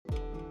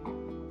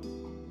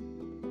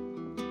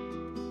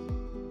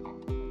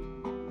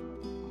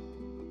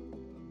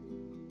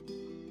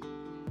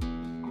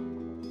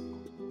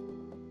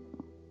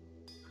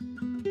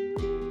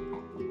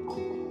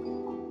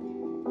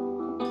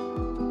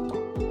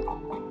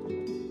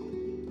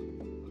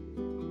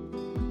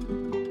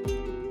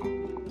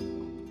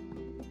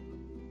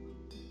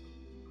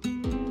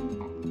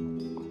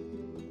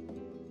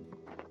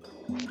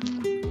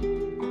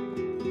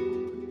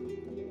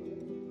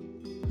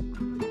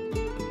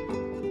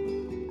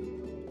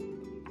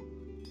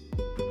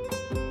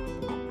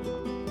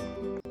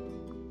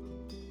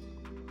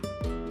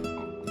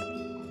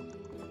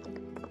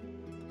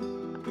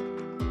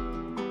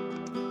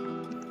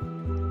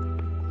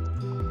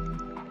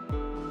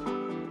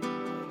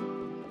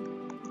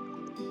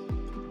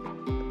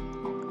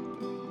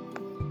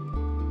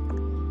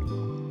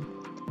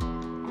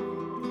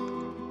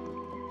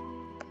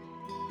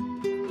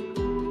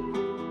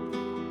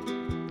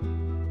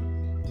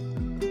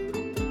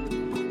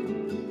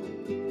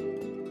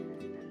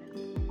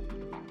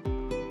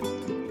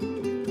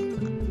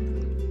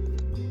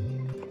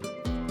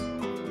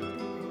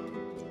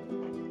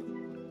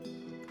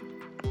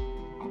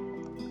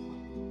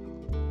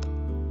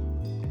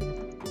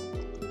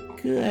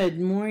Good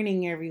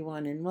morning,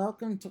 everyone, and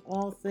welcome to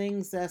All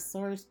Things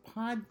SR's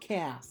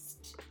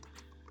podcast.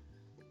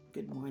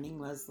 Good morning,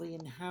 Leslie,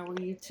 and how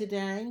are you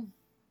today?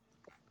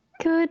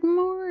 Good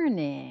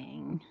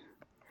morning.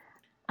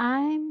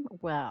 I'm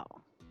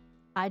well.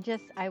 I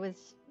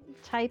was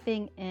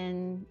typing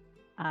in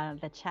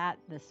the chat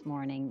this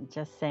morning,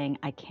 just saying,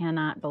 I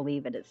cannot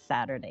believe it is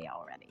Saturday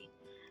already.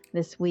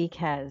 This week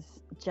has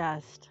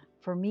just,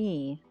 for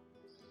me,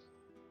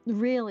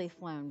 really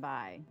flown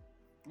by.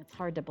 It's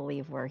hard to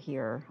believe we're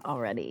here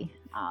already.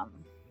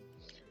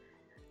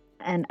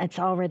 And it's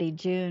already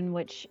June,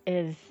 which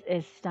is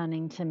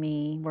stunning to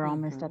me. We're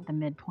almost at the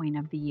midpoint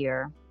of the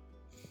year.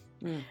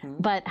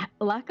 But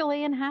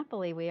luckily and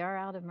happily, we are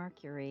out of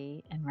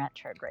Mercury in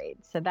retrograde.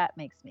 So that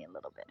makes me a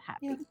little bit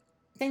happy. Yeah,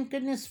 thank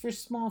goodness for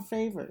small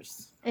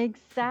favors.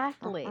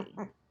 Exactly.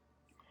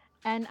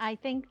 And I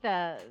think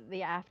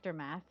the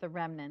aftermath, the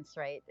remnants,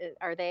 right?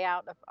 Are they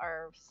out of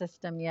our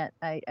system yet?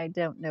 I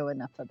don't know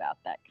enough about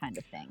that kind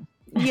of thing.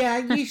 Yeah,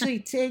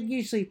 it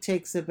usually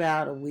takes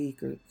about a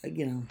week or,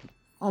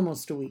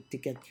 almost a week to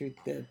get through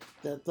the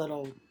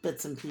little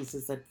bits and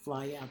pieces that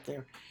fly out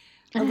there.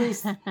 At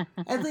least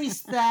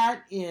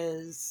that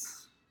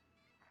is,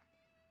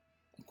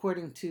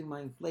 according to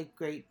my late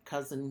great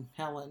cousin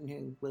Helen,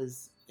 who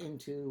was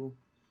into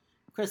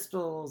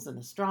crystals and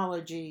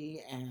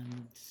astrology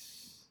and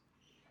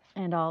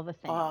all the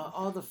things,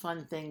 all the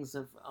fun things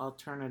of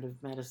alternative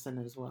medicine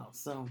as well.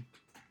 So,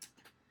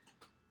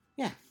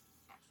 yeah.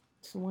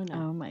 So why not?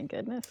 Oh my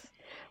goodness.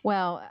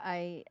 Well,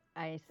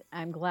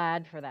 I'm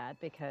glad for that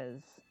because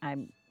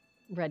I'm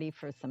ready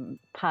for some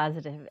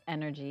positive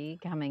energy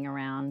coming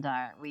around.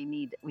 We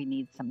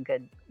need some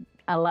good.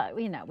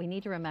 We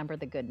need to remember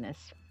the goodness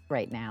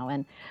right now.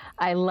 And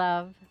I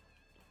love.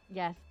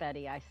 Yes,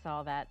 Betty, I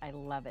saw that. I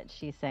love it.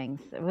 She's saying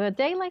a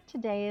day like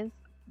today is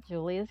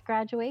Julia's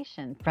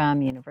graduation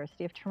from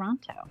University of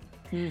Toronto.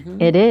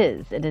 Mm-hmm. It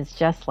is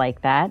just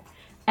like that.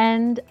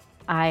 And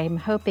I'm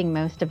hoping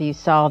most of you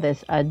saw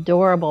this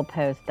adorable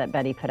post that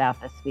Betty put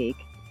out this week.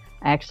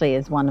 Actually,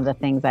 is one of the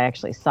things I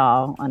actually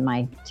saw on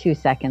my 2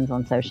 seconds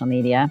on social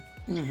media.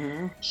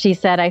 Mm-hmm. She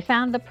said, I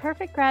found the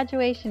perfect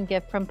graduation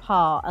gift from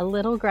Paul, a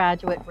little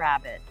graduate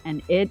rabbit.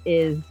 And it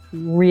is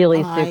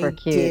really super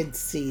cute. I did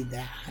see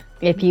that.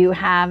 If you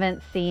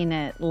haven't seen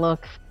it,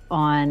 look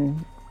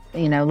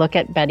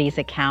at Betty's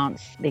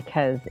accounts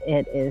because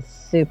it is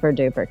super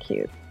duper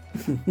cute.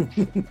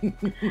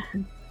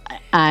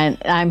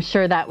 I'm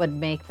sure that would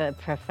make the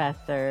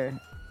professor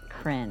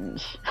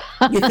cringe.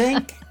 You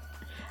think?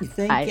 You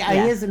think? He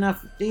has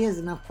enough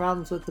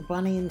problems with the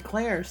bunny and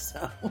Claire,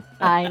 so.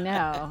 I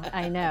know.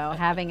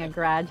 Having a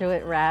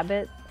graduate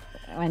rabbit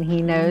when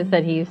he knows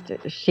that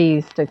she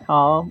used to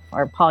call,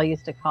 or Paul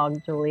used to call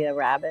Julia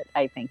Rabbit,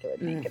 I think it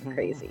would make him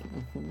crazy.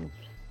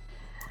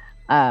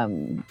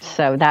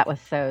 So that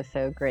was so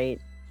great.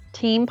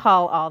 Team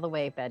Paul all the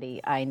way, Betty.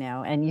 I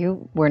know. And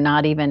you were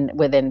not even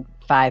within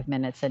 5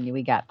 minutes and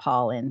we got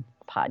Paul in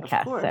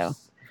podcast. Of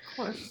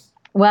course.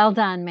 Well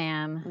done,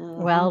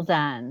 ma'am. Well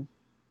done.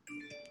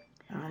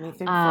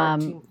 Anything for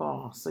Team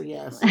Paul. So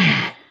yes.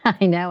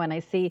 I know. And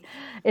I see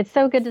it's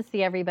so good to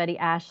see everybody.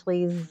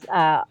 Ashley's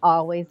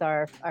always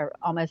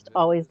almost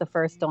always the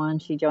first on.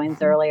 She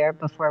joins earlier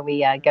before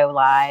we go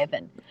live.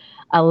 And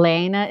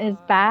Elena is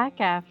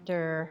back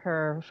after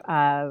her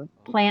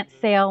plant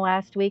sale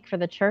last week for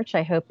the church.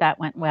 I hope that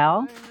went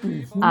well.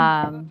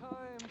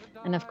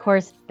 And of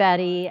course,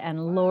 Betty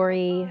and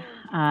Lori.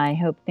 I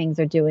hope things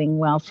are doing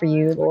well for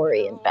you,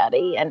 Lori and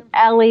Betty. And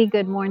Ellie,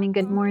 good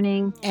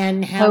morning.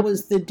 And how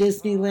was the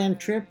Disneyland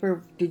trip,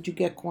 or did you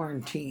get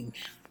quarantined?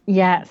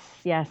 Yes.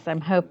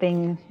 I'm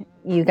hoping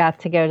you got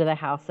to go to the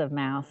House of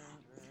Mouse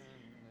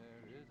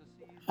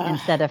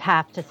instead of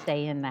have to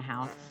stay in the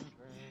house.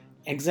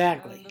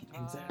 Exactly.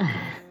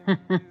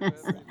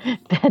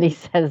 Betty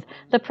says,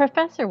 the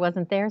professor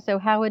wasn't there, so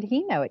how would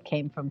he know it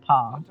came from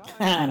Paul?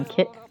 I'm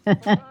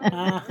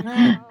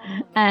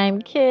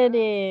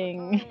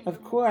kidding.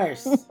 Of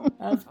course.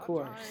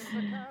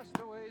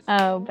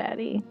 Oh,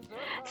 Betty.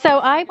 So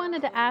I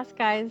wanted to ask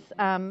guys,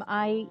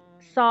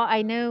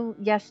 I know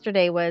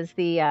yesterday was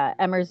the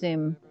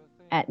Emerzoom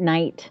at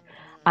night.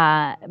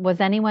 Was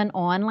anyone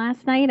on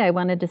last night? I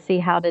wanted to see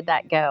how did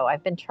that go.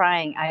 I've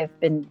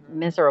been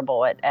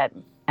miserable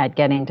at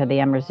getting to the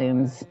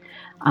Emerzooms.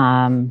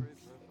 I'm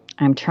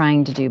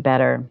trying to do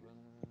better,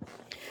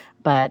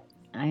 but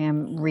I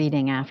am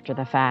reading after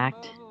the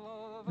fact.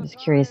 I was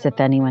curious if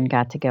anyone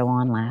got to go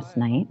on last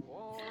night.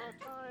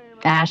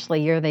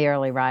 Ashley, you're the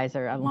early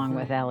riser along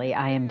with Ellie.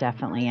 I am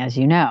definitely, as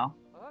you know,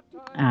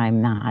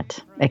 I'm not,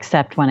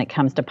 except when it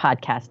comes to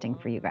podcasting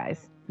for you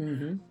guys.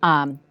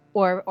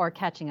 Or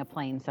catching a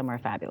plane somewhere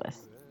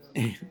fabulous.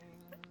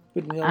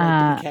 Wouldn't we all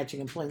like to be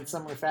catching a plane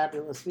somewhere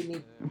fabulous? We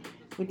need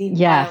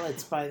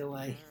pilots, by the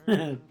way,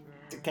 to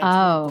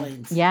catch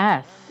planes.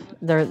 Yes.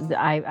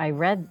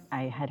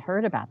 I had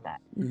heard about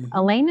that.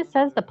 Elena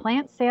says the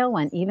plant sale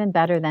went even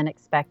better than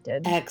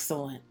expected.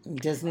 Excellent.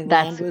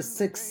 Disneyland was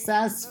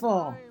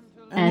successful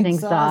and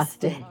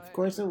exhausting. Of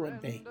course it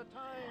would be.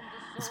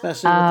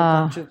 especially with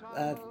a bunch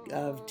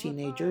of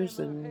teenagers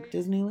in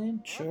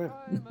Disneyland. Sure.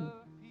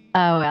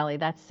 Oh, Ellie,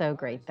 that's so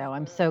great, though.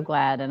 I'm so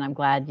glad, and I'm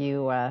glad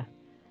you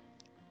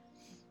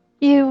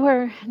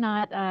were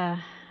not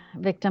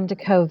victim to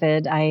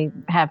COVID. I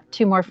have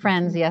two more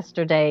friends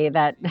yesterday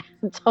that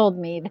told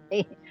me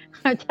they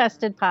are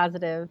tested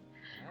positive.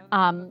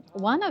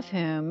 One of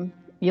whom,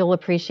 you'll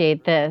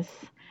appreciate this,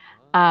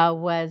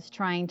 was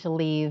trying to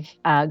leave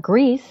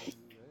Greece,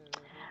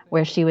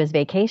 where she was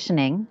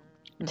vacationing,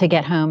 to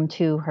get home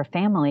to her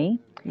family.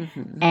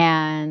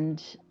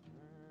 And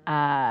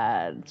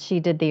she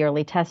did the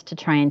early test to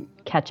try and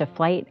catch a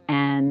flight,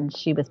 and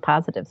she was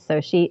positive. So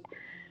she's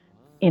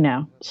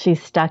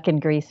stuck in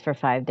Greece for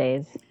 5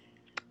 days.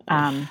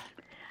 I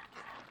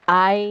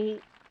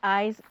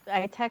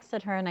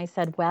texted her and I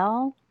said,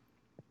 well,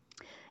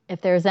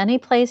 if there's any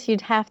place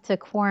you'd have to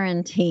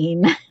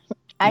quarantine,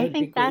 I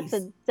think that's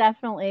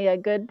definitely a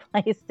good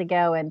place to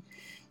go. And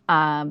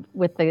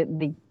with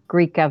the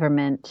Greek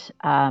government,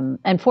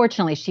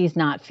 unfortunately, she's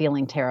not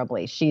feeling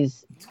terribly.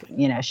 She's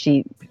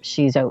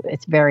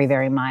it's very,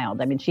 very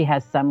mild. I mean, she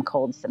has some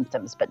cold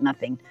symptoms, but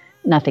nothing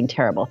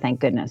terrible,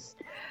 thank goodness.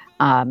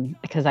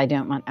 Because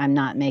I'm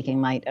not making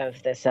light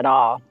of this at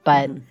all.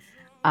 But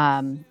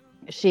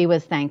she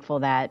was thankful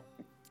that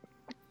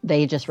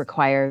they just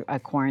require a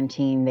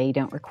quarantine. They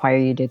don't require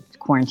you to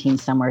quarantine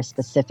somewhere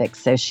specific.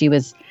 So she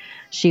was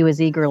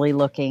eagerly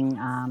looking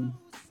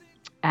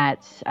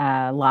at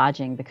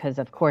lodging because,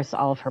 of course,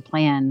 all of her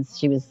plans,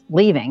 she was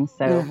leaving.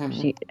 So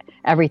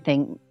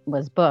everything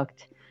was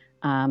booked.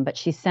 But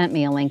she sent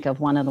me a link of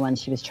one of the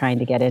ones she was trying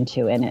to get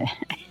into, and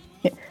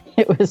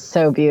it was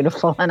so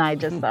beautiful. And I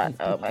just thought,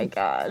 oh my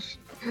gosh.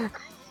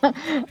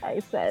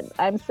 I said,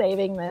 I'm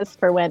saving this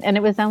for when, and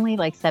it was only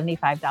like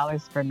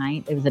 $75 per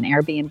night. It was an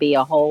Airbnb,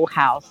 a whole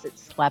house. It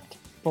slept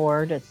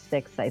 4 to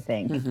 6, I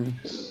think.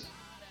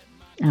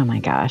 Oh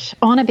my gosh.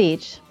 On a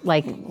beach,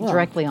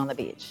 directly on the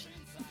beach.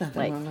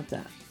 Nothing wrong with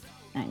that.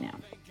 I know.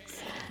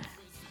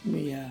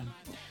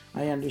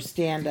 I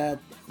understand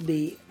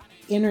the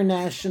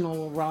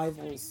international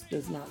arrivals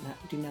do not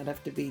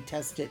have to be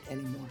tested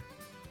anymore.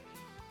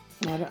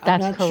 I'm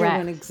not sure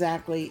when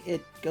exactly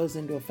it goes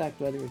into effect,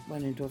 whether it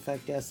went into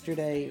effect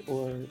yesterday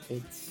or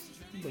it's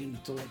waiting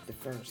until like the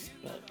 1st.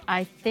 But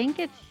I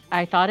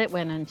thought it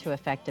went into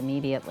effect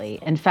immediately.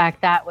 In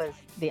fact, that was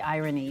the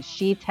irony.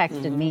 She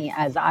texted me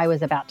as I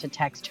was about to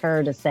text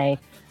her to say,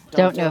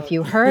 don't know if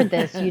you heard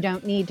this, you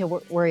don't need to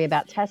worry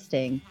about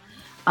testing.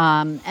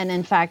 And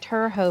in fact,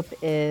 her hope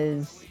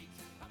is,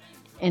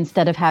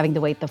 instead of having to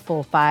wait the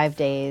full 5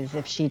 days,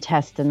 if she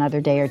tests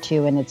another day or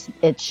two and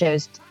it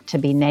shows to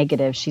be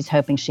negative, she's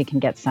hoping she can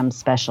get some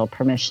special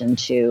permission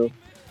to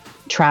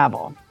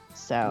travel.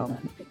 So,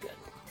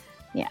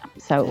 yeah.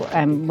 So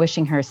I'm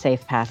wishing her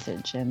safe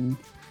passage and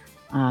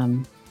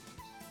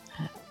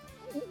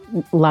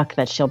luck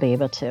that she'll be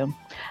able to.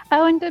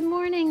 Oh, and good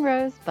morning,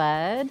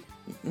 Rosebud,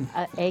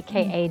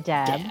 aka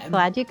Deb.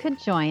 Glad you could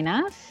join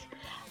us.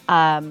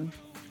 And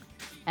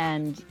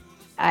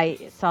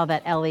I saw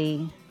that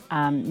Ellie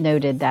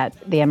noted that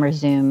the Emmer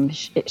Zoom,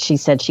 she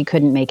said she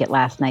couldn't make it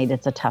last night.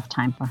 It's a tough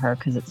time for her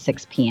because it's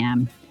 6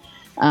 p.m.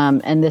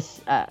 And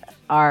this,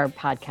 our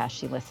podcast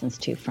she listens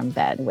to from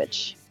bed,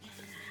 which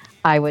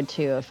I would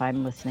too if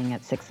I'm listening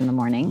at 6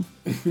 a.m.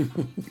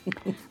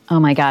 Oh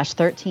my gosh,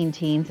 13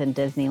 teens in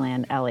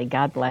Disneyland, Ellie.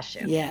 God bless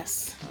you.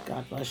 Yes,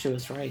 God bless you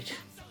is right.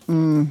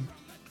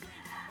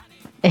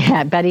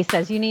 Yeah, Betty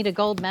says you need a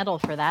gold medal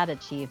for that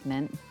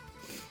achievement.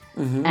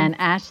 And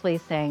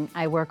Ashley's saying,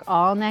 I work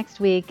all next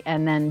week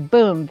and then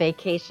boom,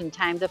 vacation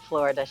time to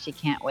Florida. She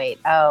can't wait.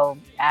 Oh,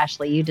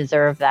 Ashley, you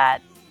deserve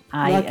that.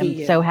 I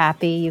am so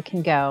happy you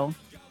can go.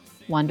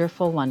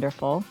 Wonderful,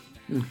 wonderful.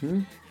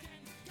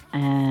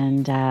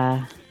 And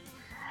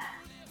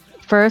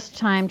first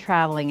time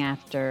traveling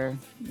after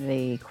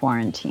the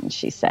quarantine,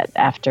 she said,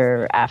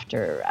 after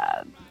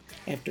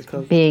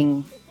COVID.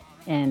 Being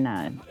in,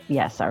 our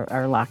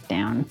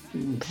lockdown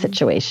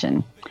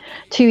situation.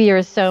 2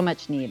 years, so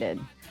much needed.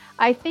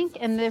 I think,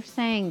 and they're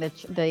saying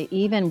that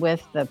even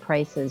with the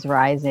prices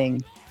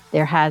rising,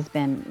 there has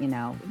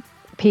been,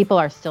 people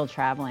are still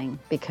traveling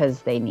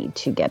because they need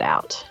to get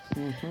out.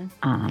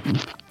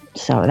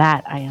 So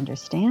that I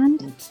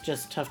understand. It's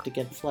just tough to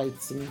get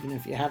flights, and even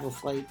if you have a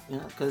flight,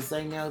 because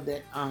I know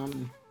that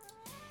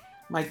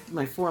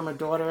my former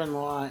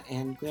daughter-in-law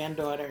and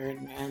granddaughter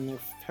and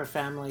her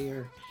family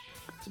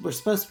were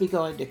supposed to be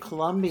going to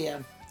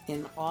Colombia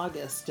in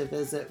August to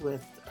visit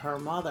with her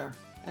mother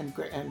and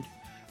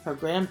her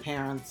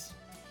grandparents,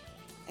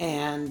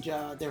 and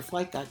their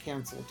flight got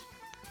canceled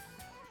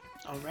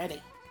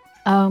already.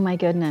 Oh my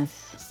goodness!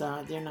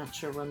 So they're not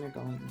sure when they're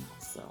going now.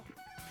 So,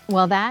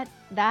 well,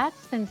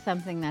 that's been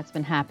something that's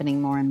been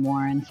happening more and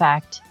more. In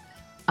fact,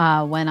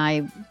 when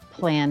I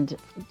planned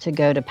to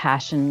go to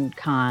Passion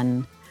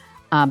Con,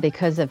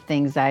 because of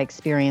things I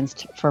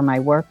experienced for my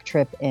work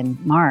trip in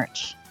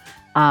March,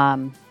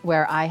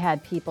 where I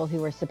had people who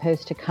were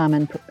supposed to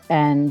come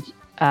and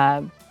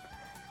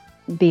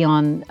be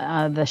on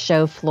the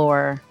show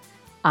floor.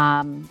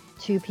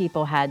 2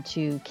 people had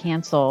to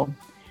cancel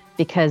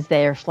because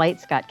their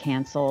flights got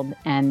canceled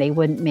and they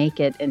wouldn't make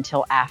it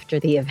until after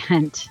the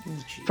event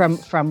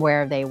from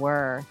where they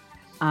were.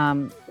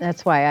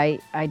 That's why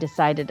I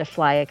decided to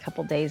fly a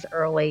couple days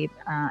early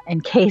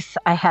in case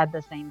I had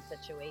the same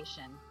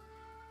situation.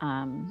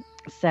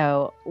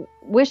 So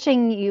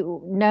wishing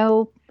you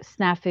no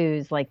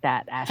snafus like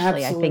that, Ashley.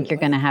 Absolutely. I think you're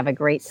going to have a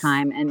great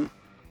time.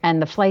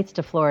 And the flights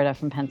to Florida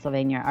from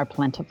Pennsylvania are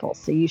plentiful,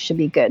 so you should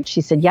be good.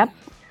 She said, yep,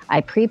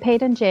 I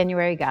prepaid in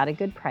January, got a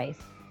good price,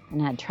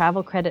 and had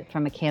travel credit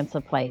from a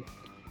canceled flight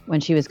when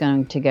she was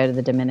going to go to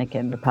the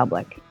Dominican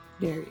Republic.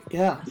 There you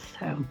go.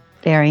 So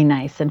very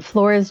nice. And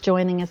Flora's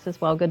joining us as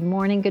well. Good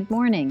morning. Good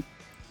morning.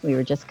 We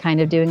were just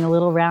kind of doing a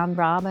little round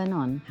robin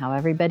on how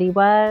everybody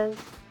was.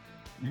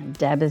 And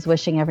Deb is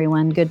wishing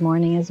everyone good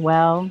morning as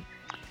well.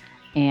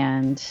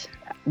 And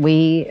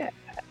we,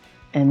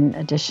 in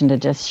addition to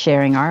just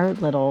sharing our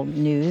little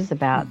news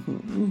about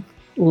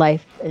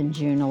life in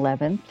June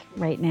 11th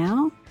right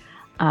now,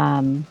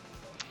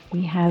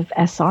 we have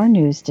SR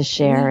news to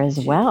share as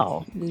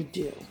well. We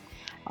do.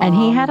 And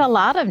he had a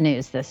lot of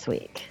news this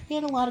week. He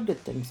had a lot of good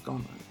things going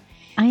on.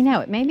 I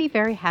know. It made me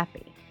very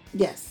happy.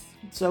 Yes.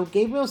 So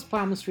Gabriel's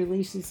Promise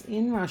releases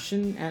in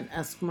Russian at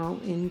Eskimo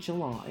in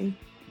July.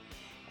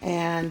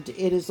 And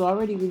it is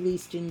already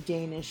released in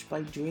Danish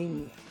by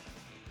Dreamwheel.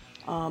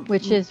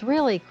 Which is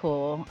really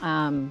cool.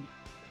 I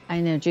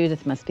know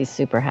Judith must be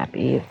super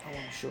happy. Oh,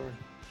 I'm sure.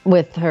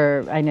 With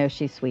her, I know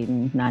she's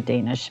Sweden, not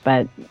Danish,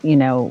 but, you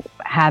know,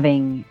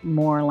 having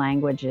more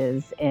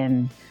languages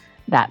in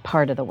that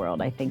part of the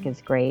world, I think is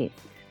great.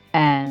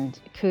 And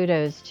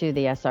kudos to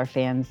the SR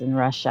fans in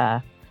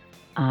Russia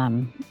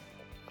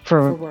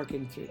for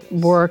working through this.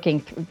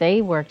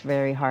 They worked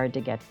very hard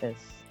to get this.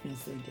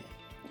 Yes, they did.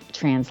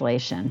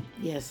 Translation.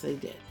 Yes, they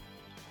did.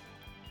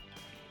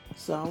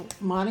 So,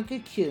 Monica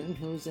Kuhn,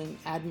 who's an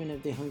admin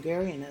of the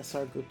Hungarian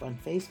SR group on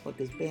Facebook,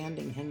 is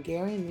banding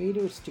Hungarian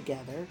readers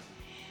together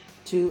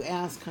to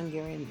ask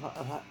Hungarian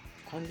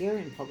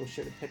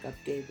publisher to pick up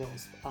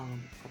Gabriel's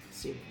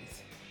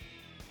series.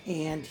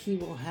 And he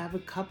will have a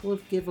couple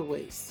of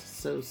giveaways,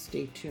 so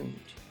stay tuned.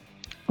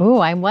 Oh,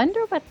 I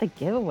wonder what the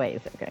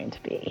giveaways are going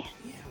to be.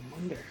 Yeah, I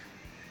wonder.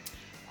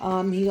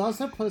 He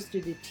also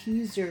posted a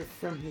teaser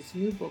from his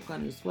new book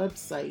on his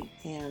website,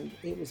 and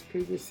it was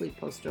previously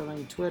posted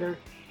on Twitter.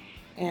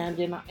 And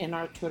in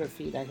our Twitter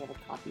feed, I have a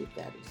copy of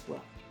that as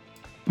well.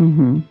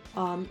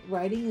 Mm-hmm.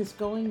 Writing is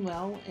going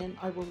well, and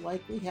I will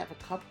likely have a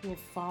couple of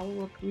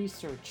follow-up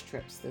research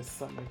trips this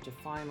summer to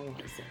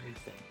finalize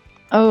everything.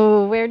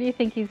 Oh, where do you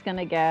think he's going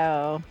to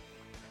go?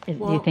 Do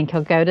you think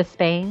he'll go to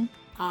Spain?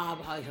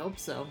 I hope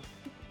so.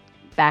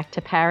 Back to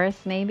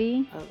Paris,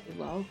 maybe?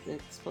 Well,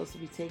 it's supposed to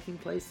be taking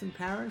place in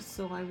Paris,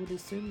 so I would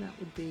assume that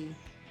would be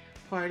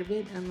part of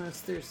it,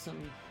 unless there's some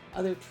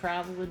other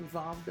travel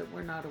involved that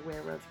we're not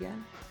aware of yet.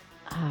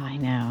 Oh, I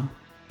know.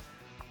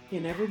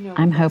 You never know.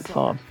 I'm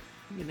hopeful.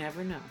 You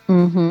never know.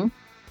 Mm-hmm.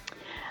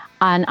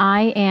 And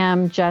I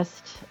am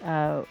just,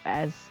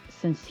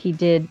 since he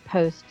did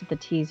post the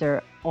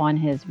teaser on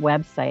his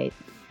website,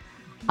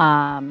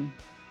 I'm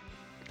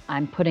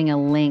putting a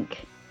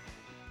link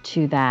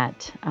to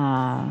that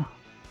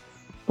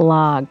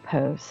blog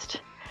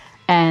post.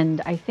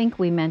 And I think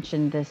we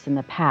mentioned this in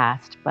the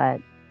past,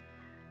 but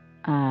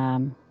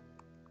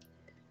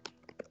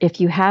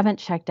if you haven't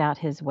checked out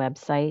his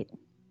website,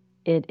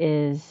 it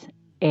is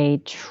a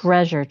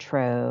treasure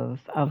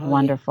trove of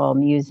wonderful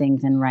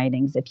musings and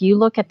writings. If you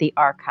look at the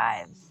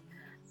archives,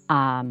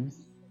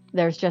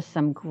 there's just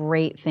some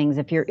great things.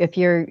 If you're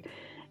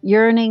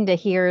yearning to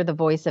hear the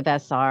voice of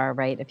SR,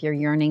 right? If you're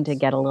yearning to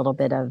get a little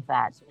bit of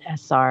that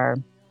SR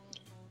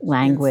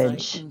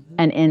language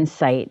and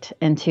insight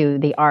into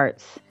the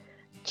arts,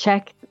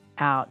 check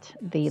out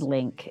the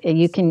link.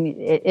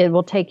 It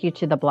will take you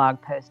to the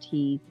blog post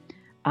he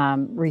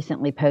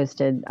recently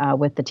posted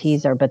with the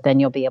teaser, but then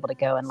you'll be able to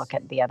go and look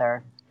at the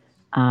other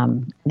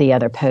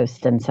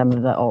posts and some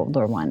of the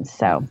older ones.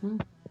 So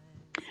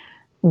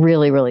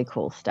really, really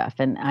cool stuff.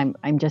 And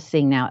I'm just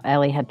seeing now,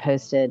 Ellie had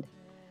posted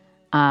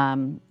at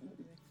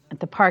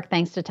the park,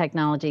 thanks to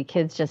technology,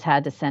 kids just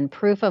had to send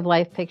proof of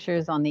life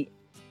pictures on the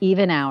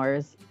even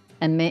hours,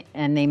 and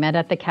they met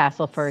at the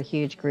castle for a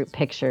huge group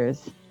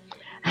pictures.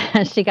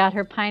 She got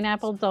her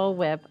pineapple Dole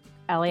Whip.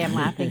 Ellie, I'm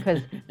laughing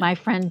because my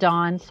friend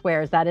Dawn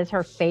swears that is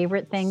her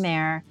favorite thing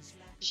there.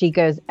 She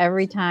goes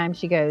every time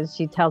she goes,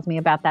 she tells me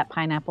about that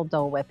pineapple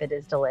Dole Whip. It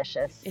is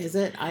delicious. Is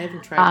it? I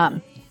haven't tried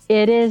it.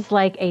 It is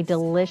like a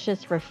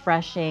delicious,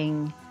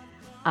 refreshing,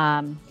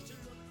 pineapple,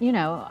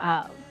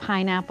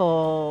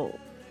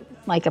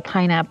 like a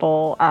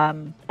pineapple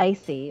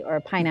icy or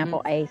a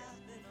pineapple ice.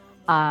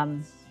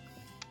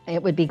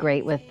 It would be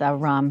great with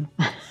rum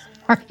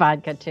or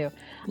vodka too.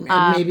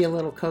 Maybe a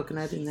little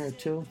coconut in there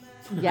too.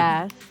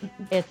 Yes,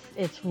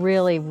 it's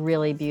really,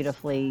 really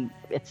beautifully.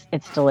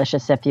 It's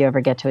delicious. If you ever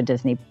get to a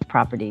Disney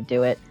property,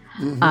 do it.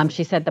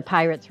 She said the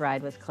Pirates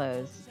ride was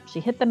closed. She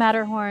hit the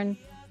Matterhorn,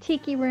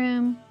 Tiki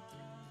Room,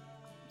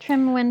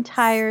 Trim When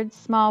Tired,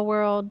 Small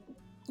World,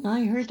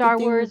 I heard Star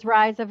Wars,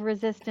 Rise of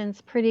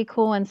Resistance, pretty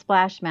cool, and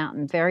Splash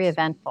Mountain, very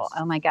eventful.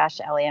 Oh my gosh,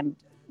 Ellie, I'm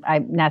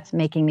that's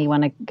making me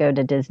want to go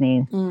to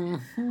Disney.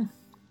 Mm-hmm.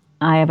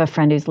 I have a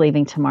friend who's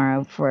leaving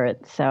tomorrow for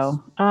it.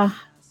 So,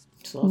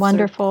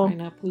 wonderful.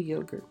 Pineapple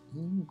yogurt.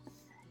 Mm.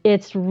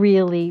 It's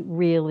really,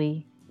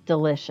 really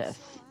delicious.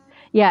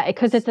 Yeah,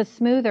 because it's a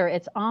smoother.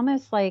 It's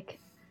almost like,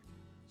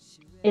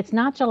 it's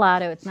not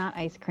gelato. It's not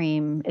ice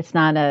cream. It's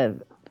not a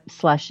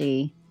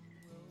slushy.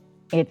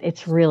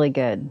 It's really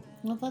good.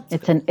 Well,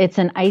 that's it's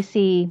an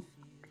icy,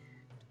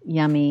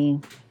 yummy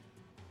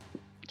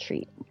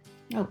treat.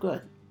 Oh,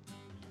 good.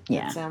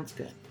 Yeah. That sounds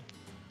good.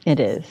 It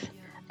is.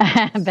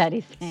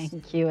 Betty's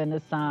saying cue in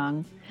the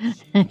song.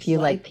 If you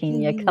like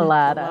pina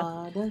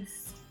colada.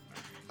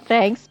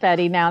 Thanks,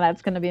 Betty. Now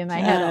that's going to be in my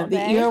head all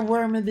day. The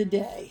earworm of the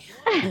day.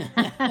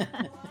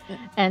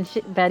 And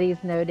Betty's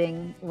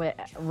noting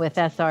with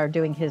SR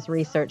doing his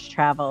research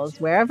travels,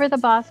 wherever the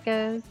boss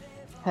goes,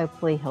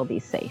 hopefully he'll be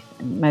safe.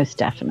 And most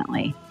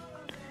definitely.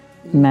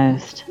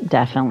 Most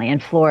definitely.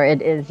 And Floor,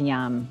 it is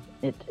yum.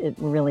 It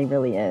really,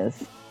 really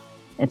is.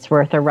 It's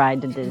worth a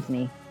ride to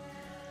Disney.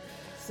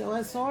 So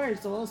SR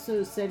has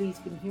also said he's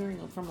been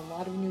hearing from a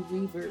lot of new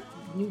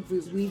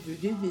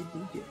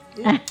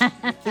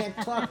I can't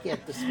talk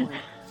yet this morning.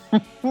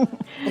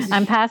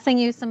 I'm passing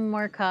you some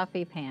more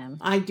coffee, Pam.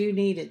 I do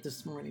need it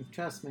this morning,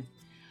 trust me.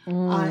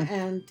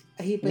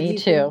 Me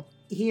too.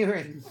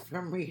 Hearing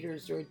from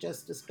readers who are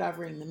just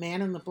discovering The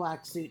Man in the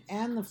Black Suit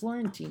and the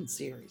Florentine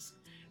series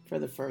for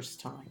the first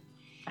time.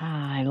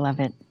 I love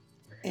it.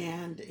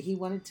 And he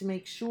wanted to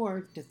make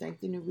sure to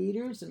thank the new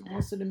readers and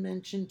also to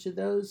mention to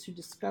those who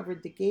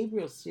discovered the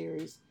Gabriel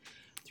series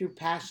through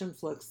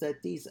Passionflix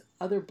that these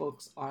other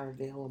books are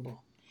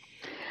available.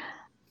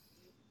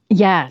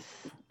 Yes.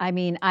 I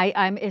mean,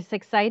 it's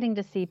exciting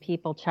to see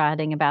people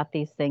chatting about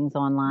these things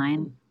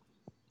online. Mm-hmm.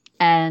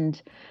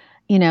 And,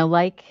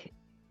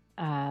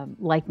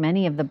 like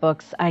many of the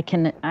books, I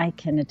can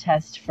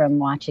attest from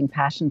watching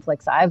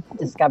Passionflix. I've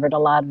discovered a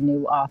lot of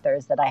new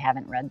authors that I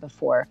haven't read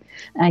before,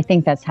 and I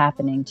think that's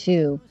happening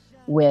too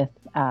with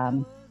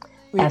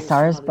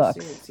SR's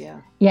books.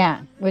 Series,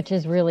 yeah, which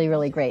is really,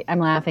 really great. I'm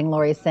laughing.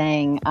 Lori's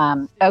saying,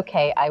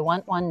 "Okay, I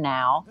want one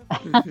now,"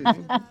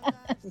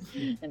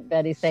 mm-hmm. And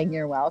Betty's saying,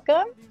 "You're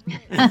welcome."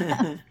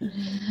 The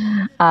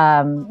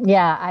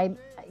Man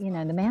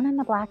in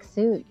the Black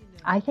Suit.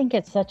 I think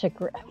it's such a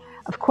great.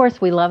 Of course,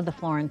 we love the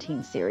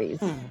Florentine series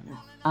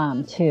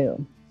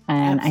too,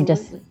 and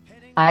absolutely.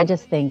 I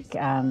just think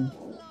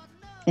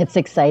it's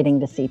exciting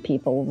to see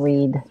people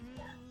read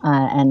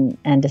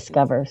and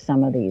discover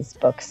some of these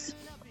books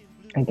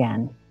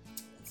again.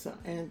 So,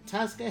 and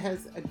Tasca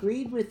has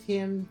agreed with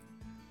him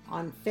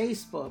on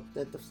Facebook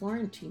that the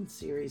Florentine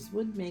series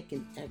would make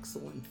an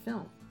excellent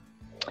film,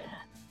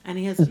 and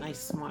he has a nice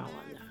smile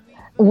on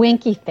that.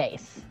 Winky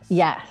face,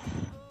 yes.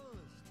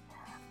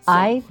 So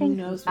I think who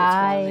knows what's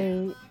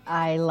going on.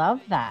 I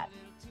love that.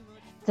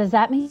 Does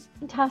that mean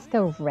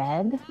Tasca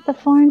read the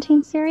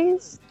Florentine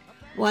series?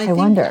 Well, I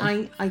wonder.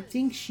 I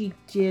think she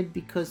did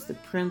because the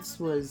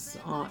prince is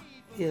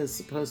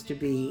supposed to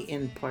be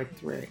in part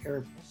 3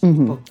 or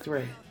mm-hmm. book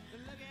 3.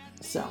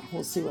 So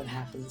we'll see what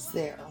happens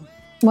there.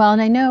 Well,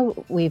 and I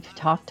know we've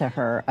talked to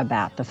her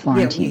about the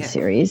Florentine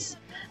series,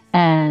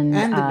 and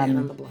the Man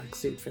in the Black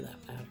Suit for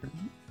that matter.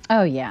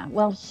 Oh yeah,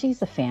 well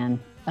she's a fan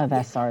of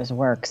SR's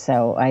work,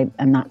 so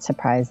I'm not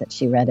surprised that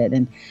she read it.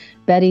 And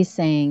Betty's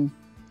saying,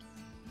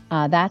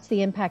 that's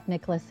the impact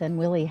Nicholas and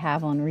Willie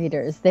have on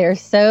readers. They're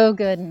so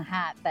good in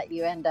hat that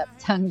you end up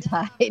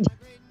tongue-tied.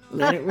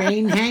 Let it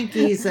rain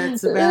hankies.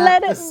 That's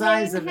about the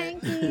size of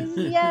it.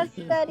 Yes,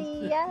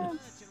 Betty,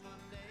 yes.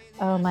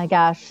 Oh my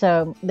gosh.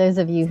 So those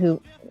of you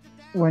who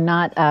were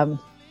not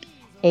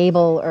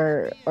able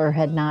or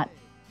had not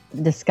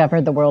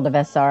discovered the world of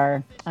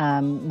SR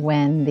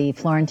when the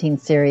Florentine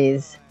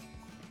series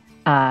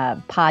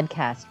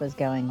podcast was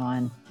going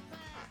on,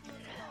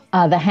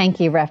 the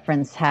hanky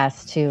reference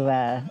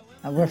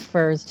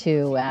refers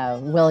to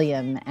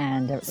William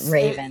and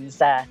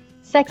Raven's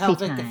sexy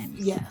pelvic, times.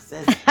 Yes,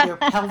 as their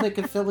pelvic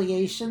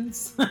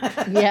affiliations.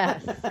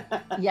 Yes.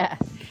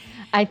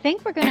 I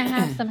think we're going to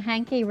have some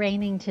hanky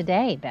raining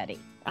today, Betty.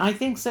 I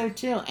think so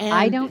too. And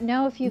I don't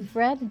know if you've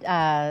read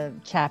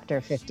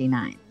chapter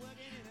 59.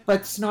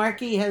 But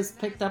Snarky has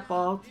picked up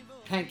all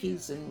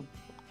hankies and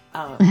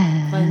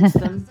cleansed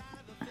them.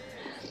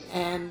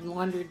 And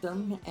laundered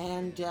them,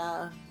 and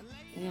so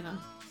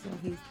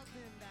he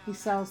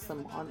sells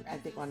them on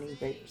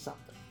eBay or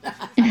something.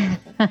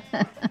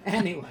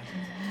 Anyway.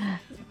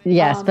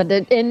 Yes, but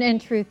in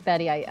truth,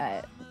 Betty,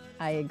 I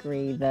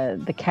agree.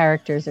 The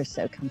characters are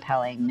so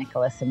compelling,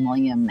 Nicholas and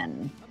William,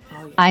 and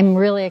I'm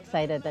really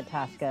excited that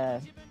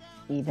Tasca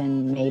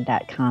even made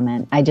that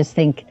comment. I just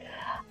think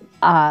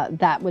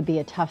that would be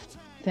a tough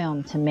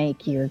film to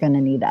make. You're going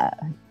to need a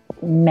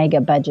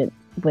mega budget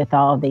with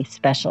all these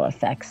special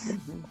effects.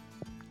 Mm-hmm.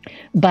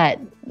 But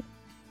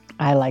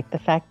I like the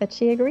fact that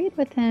she agreed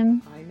with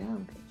him. I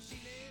know.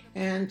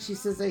 And she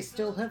says, I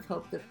still have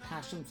hope that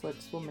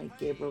Passionflix will make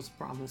Gabriel's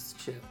Promise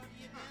too.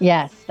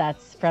 Yes,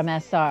 that's from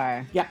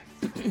SR. Yeah.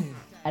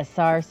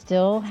 SR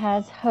still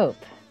has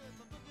hope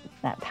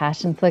that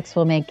Passionflix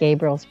will make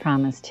Gabriel's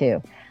Promise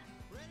too.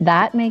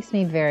 That makes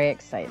me very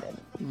excited.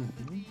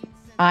 Mm-hmm.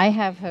 I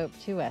have hope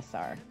too,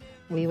 SR.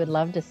 We would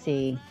love to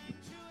see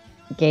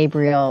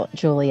Gabriel,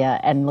 Julia,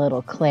 and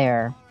little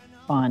Claire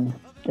on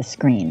the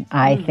screen.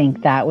 I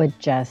think that would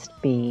just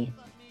be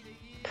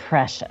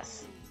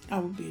precious.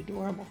 That would be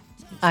adorable.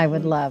 I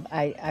would love,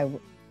 and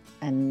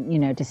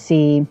to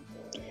see,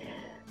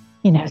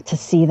 to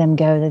see them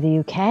go to the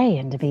UK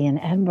and to be in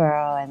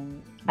Edinburgh.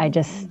 And I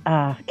just,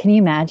 can you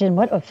imagine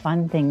what a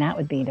fun thing that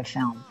would be to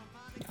film?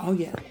 Oh,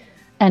 yeah.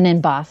 And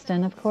in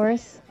Boston, of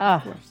course.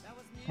 Of course.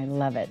 I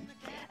love it.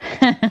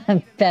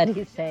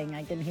 Betty's saying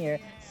I can hear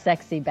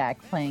Sexy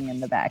Back playing in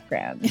the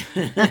background.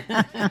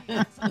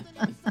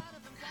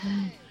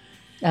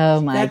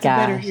 Oh my gosh. That's a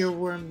better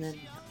earworm than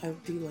I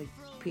do like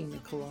pina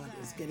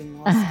coladas, getting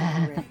lost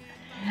already.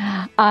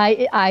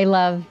 I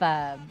love,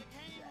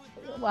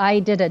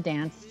 I did a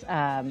dance,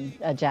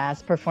 a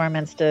jazz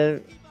performance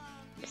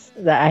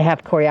I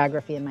have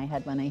choreography in my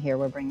head when I hear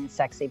we're bringing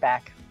Sexy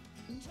back.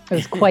 It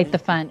was quite the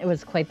fun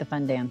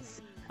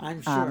dance.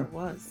 I'm sure it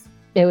was.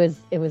 It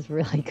was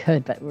really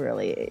good, but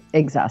really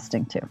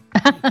exhausting too.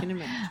 I can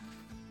imagine.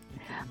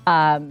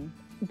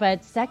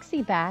 But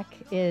Sexy Back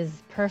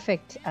is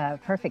perfect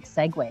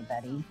segue,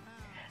 Betty,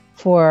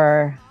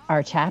 for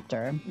our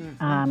chapter,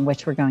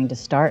 which we're going to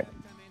start,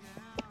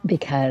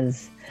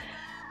 because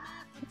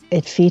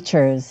it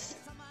features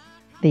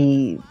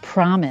the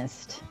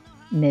promised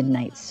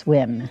midnight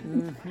swim.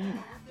 Mm-hmm.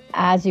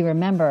 As you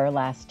remember,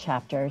 last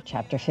chapter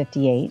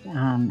 58,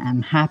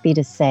 I'm happy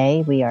to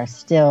say we are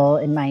still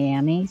in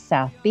Miami,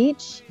 South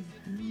Beach.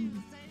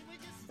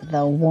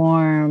 The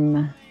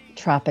warm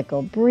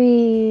tropical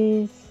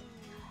breeze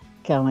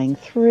going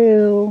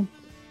through.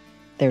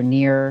 They're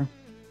near,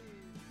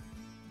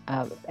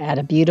 at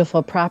a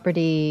beautiful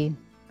property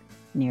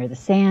near the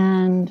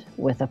sand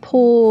with a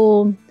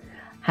pool,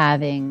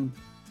 having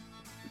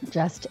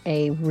just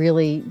a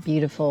really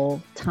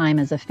beautiful time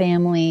as a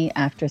family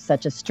after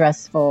such a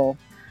stressful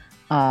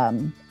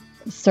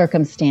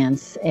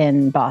circumstance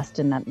in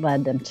Boston that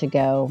led them to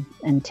go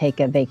and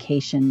take a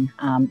vacation.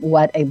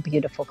 What a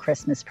beautiful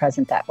Christmas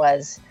present that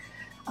was.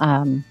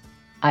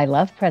 I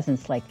love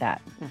presents like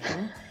that.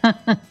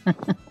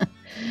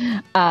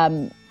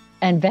 Mm-hmm.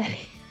 And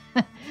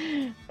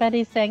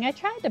Betty's saying, I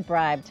tried to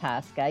bribe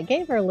Tosca. I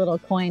gave her a little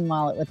coin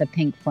wallet with a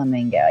pink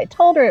flamingo. I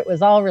told her it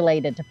was all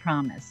related to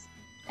Promise.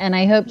 And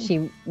I hope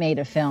she made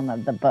a film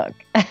of the book.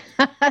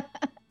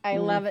 I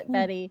love it,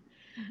 Betty.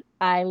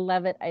 I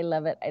love it. I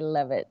love it. I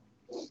love it.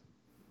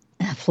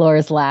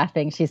 Flora's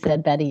laughing. She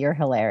said, Betty, you're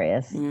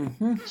hilarious.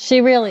 Mm-hmm. She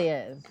really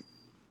is.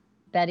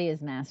 Betty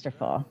is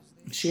masterful.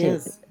 She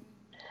is.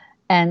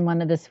 And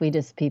one of the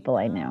sweetest people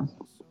I know.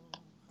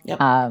 Yep.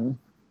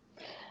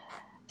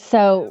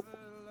 So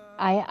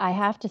I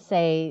have to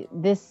say,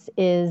 this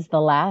is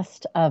the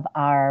last of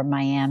our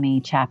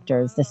Miami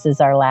chapters. This is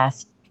our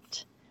last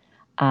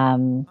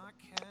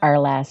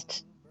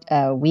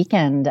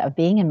weekend of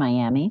being in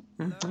Miami,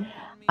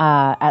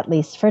 at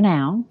least for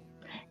now.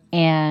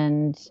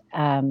 And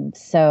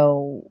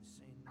so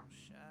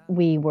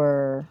we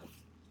were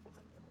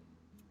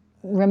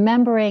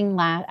remembering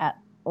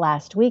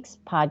last week's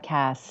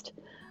podcast.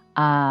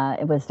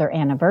 It was their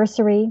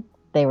anniversary.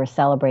 They were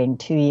celebrating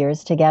 2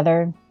 years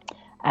together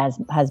as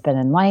husband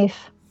and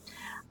wife.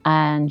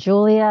 And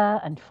Julia,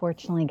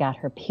 unfortunately, got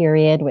her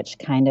period, which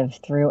kind of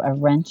threw a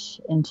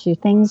wrench into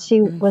things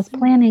she was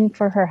planning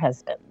for her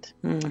husband.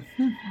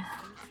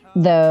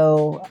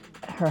 Though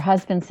her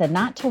husband said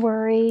not to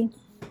worry,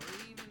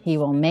 he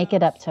will make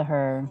it up to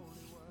her.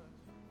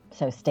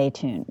 So stay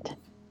tuned.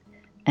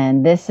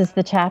 And this is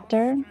the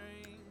chapter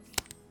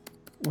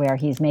where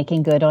he's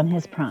making good on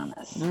his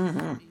promise.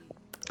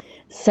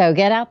 So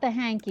get out the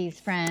hankies,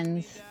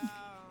 friends,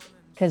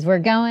 because we're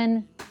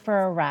going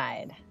for a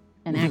ride.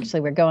 And actually,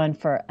 we're going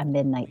for a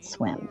midnight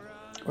swim.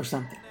 Or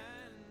something.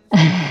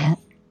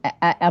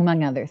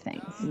 Among other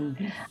things.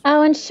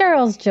 Oh, and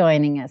Cheryl's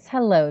joining us.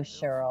 Hello,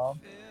 Cheryl.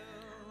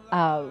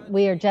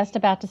 We are just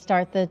about to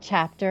start the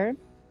chapter.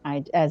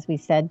 As we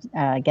said,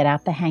 get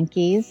out the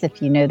hankies,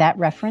 if you know that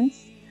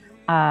reference.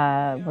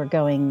 We're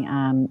going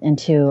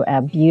into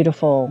a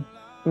beautiful,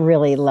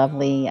 really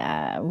lovely,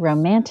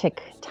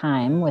 romantic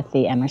time with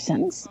the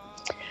Emersons.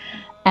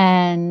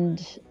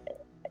 And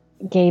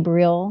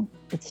Gabriel...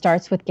 It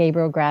starts with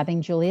Gabriel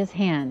grabbing Julia's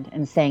hand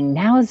and saying,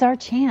 now is our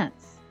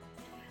chance.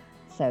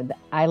 So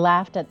I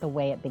laughed at the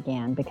way it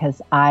began, because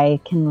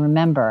I can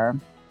remember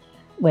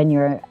when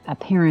you're a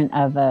parent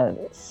of a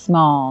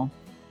small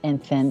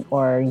infant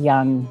or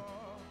young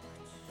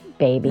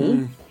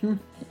baby,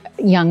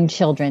 young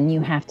children,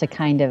 you have to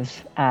kind of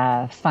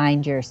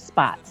find your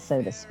spot,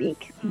 so to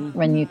speak,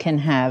 when you can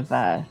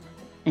have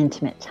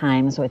intimate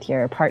times with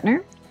your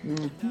partner.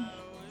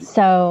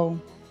 So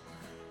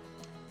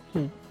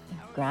he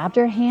grabbed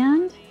her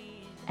hand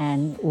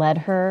and led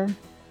her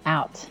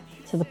out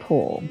to the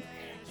pool.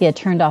 He had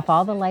turned off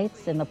all the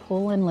lights in the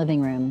pool and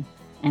living room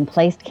and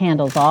placed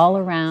candles all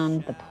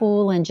around the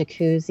pool and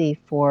jacuzzi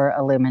for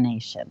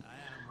illumination.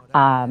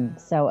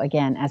 So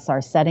again,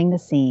 SR setting the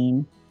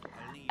scene.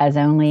 as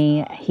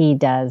only he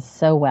does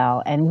so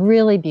well, and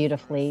really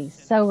beautifully,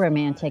 so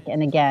romantic.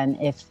 And again,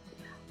 if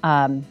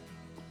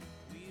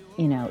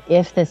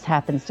if this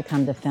happens to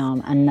come to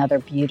film, another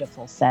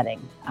beautiful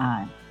setting.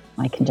 I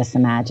can just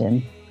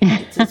imagine.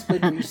 It's just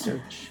good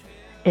research.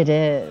 It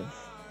is.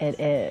 It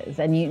is.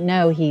 And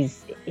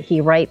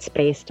he writes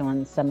based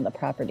on some of the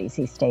properties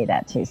he stayed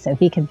at too. So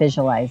he can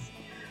visualize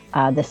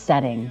the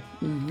setting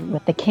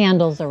with the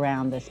candles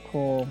around this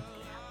pool.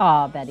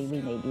 Oh, Betty,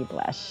 we made you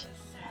blush.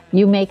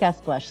 You make us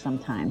blush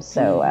sometimes.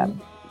 So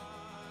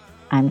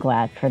I'm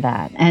glad for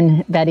that.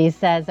 And Betty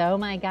says, oh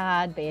my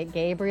God,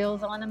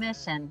 Gabriel's on a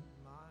mission.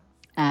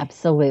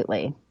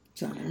 Absolutely.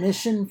 It's on a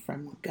mission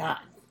from God.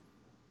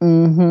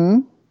 Mm-hmm.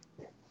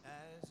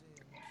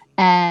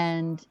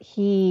 And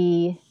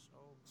he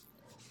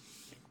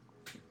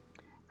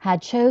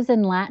had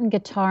chosen Latin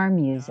guitar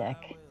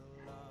music.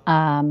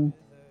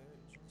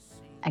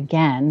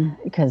 Again,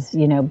 because,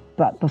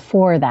 but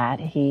before that,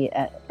 he,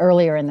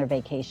 earlier in their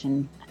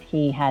vacation,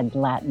 he had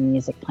Latin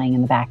music playing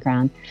in the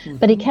background,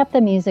 but he kept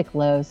the music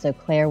low so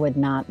Claire would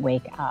not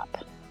wake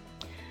up.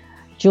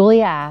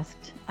 Julia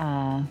asked,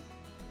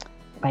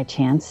 by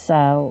chance,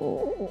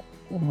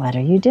 what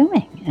are you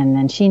doing? And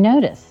then she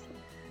noticed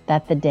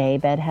that the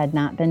daybed had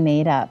not been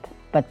made up,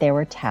 but there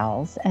were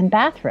towels and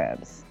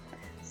bathrobes.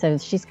 So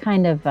she's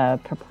kind of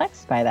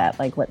perplexed by that.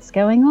 Like, what's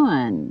going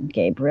on,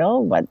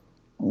 Gabriel?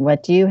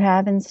 What do you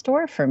have in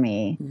store for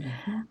me?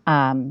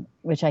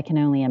 Which I can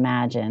only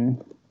imagine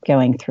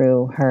going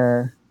through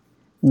her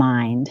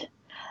mind.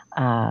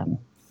 You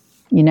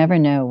never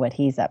know what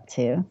he's up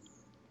to.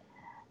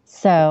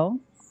 So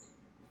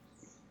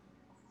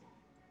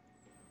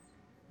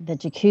the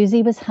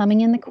jacuzzi was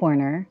humming in the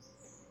corner,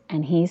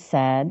 and he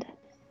said,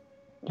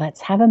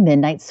 let's have a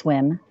midnight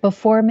swim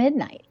before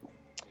midnight.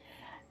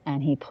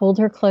 And he pulled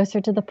her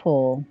closer to the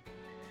pool,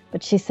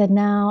 but she said,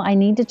 no, I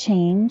need to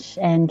change.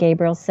 And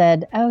Gabriel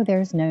said, oh,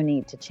 there's no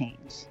need to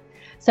change.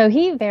 So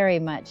he very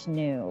much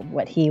knew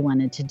what he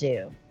wanted to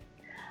do.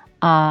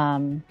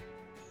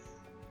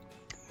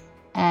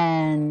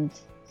 And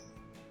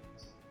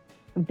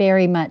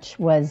very much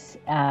was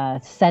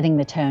setting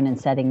the tone and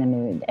setting the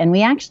mood. And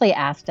we actually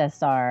asked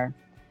SR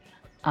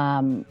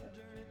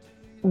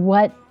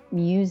what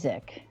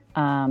music,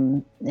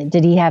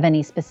 did he have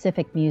any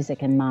specific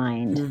music in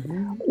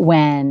mind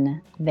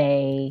when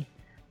they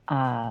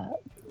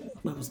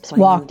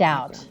walked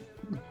out?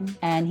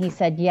 And he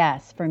said,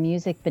 yes, for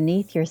Music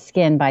Beneath Your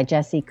Skin by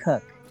Jesse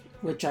Cook.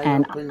 Which I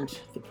opened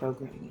the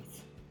program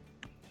with.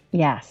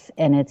 Yes,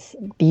 and it's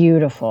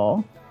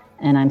beautiful.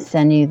 And I'm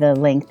sending you the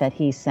link that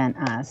he sent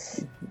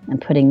us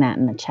and putting that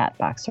in the chat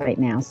box right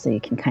now so you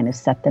can kind of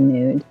set the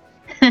mood.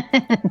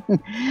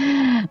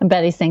 And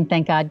Betty's saying,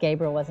 thank God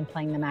Gabriel wasn't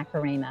playing the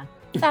Macarena.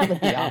 That would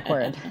be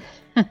awkward.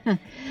 That would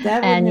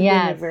have been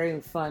a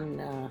very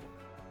fun...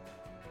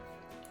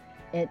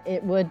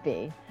 It would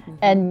be.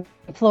 And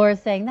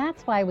Flora's saying,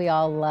 that's why we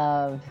all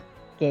love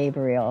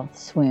Gabriel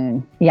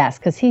Swoon. Yes,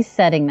 because he's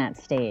setting that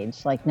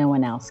stage like no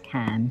one else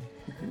can.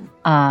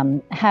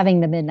 Having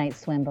the midnight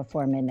swim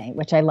before midnight,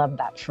 which I love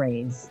that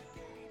phrase.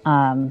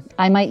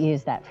 I might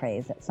use that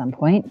phrase at some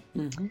point.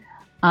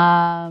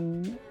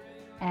 And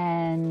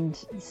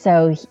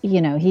so,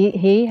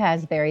 he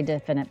has very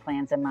definite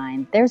plans in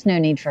mind. There's no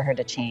need for her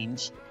to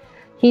change.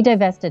 He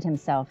divested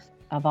himself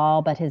of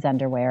all but his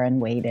underwear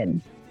and waited.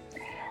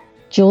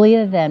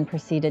 Julia then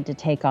proceeded to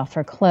take off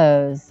her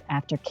clothes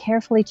after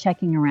carefully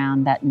checking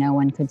around that no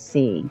one could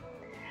see.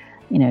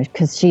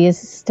 Because Julia is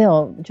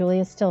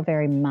still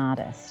very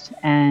modest.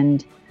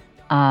 And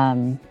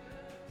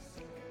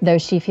though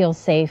she feels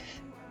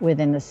safe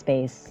within the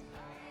space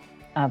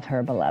of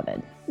her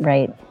beloved,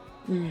 right?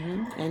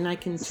 And I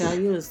can tell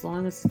you, as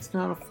long as it's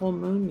not a full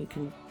moon, you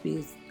can be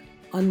as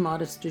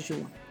unmodest as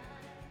you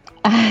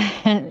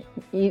want.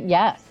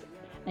 Yes.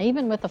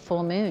 Even with a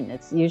full moon,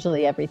 it's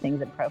usually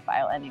everything's in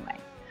profile anyway.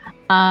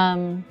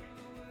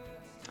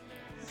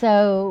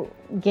 So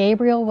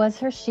Gabriel was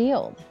her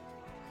shield.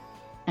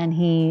 And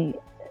he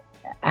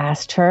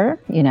asked her,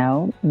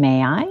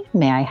 may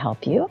I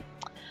help you?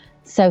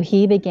 So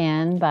he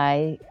began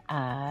by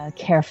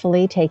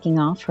carefully taking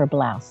off her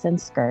blouse and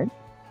skirt.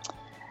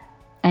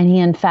 And he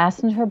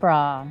unfastened her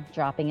bra,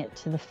 dropping it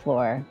to the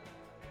floor.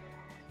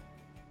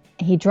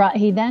 He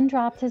then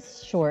dropped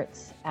his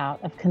shorts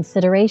out of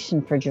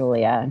consideration for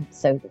Julia,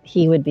 so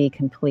he would be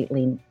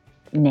completely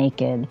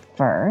naked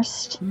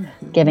first,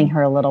 giving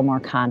her a little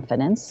more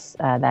confidence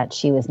that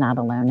she was not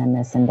alone in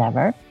this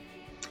endeavor.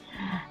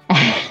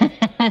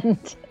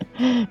 And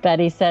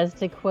Betty says,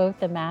 to quote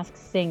the Masked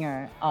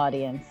Singer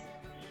audience,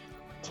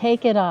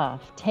 take it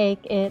off,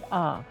 take it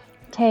off,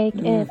 take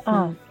it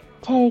off,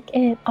 take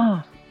it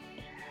off.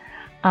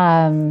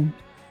 And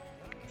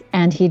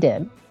he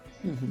did.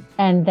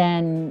 And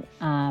then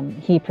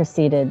he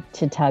proceeded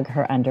to tug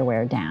her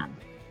underwear down.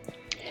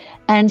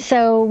 And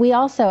so we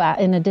also,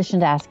 in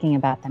addition to asking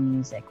about the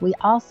music, we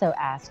also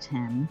asked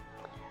him,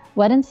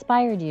 what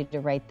inspired you to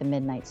write the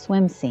midnight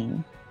swim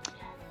scene?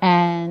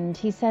 And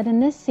he said, in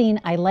this scene,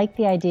 I like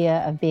the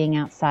idea of being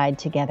outside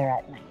together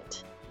at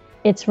night.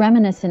 it's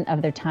reminiscent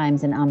of their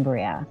times in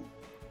Umbria,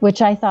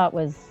 which I thought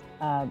was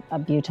a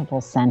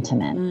beautiful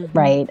sentiment,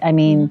 right? I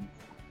mean,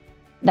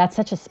 that's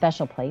such a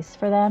special place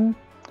for them,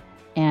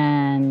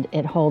 and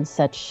it holds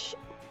such,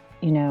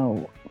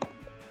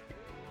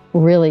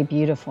 really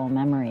beautiful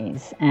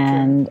memories.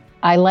 And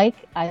I like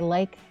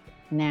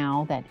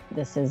now that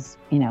this is,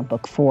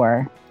 book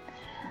 4,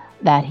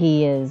 that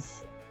he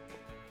is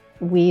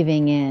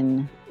weaving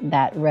in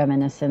that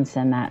reminiscence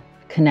and that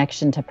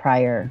connection to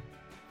prior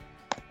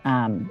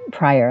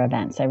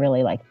events. I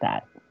really liked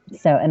that.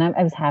 So, and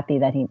I was happy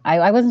that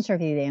I wasn't sure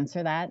if he'd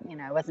answer that.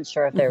 I wasn't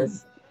sure if there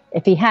was,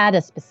 if he had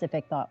a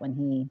specific thought when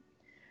he,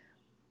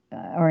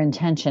 or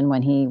intention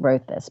when he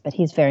wrote this, but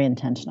he's very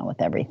intentional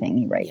with everything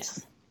he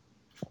writes.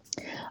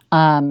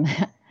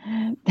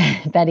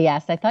 Betty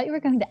asked, I thought you were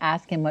going to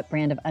ask him what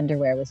brand of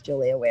underwear was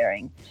Julia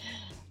wearing.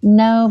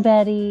 No,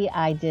 Betty,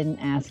 I didn't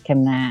ask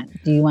him that.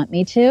 Do you want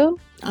me to?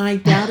 I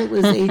doubt it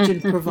was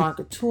Agent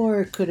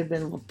Provocateur. It could have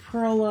been La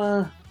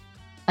Perla.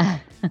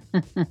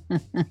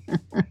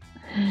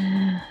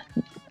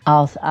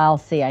 I'll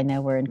see. I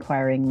know we're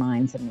inquiring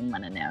minds and we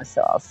want to know,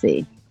 so I'll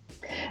see.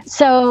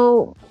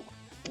 So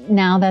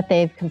now that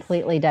they've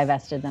completely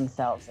divested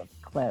themselves of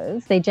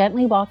clothes, they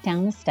gently walk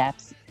down the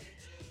steps.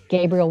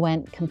 Gabriel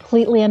went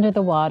completely under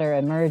the water,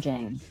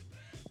 emerging.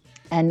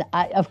 And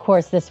of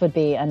course, this would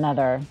be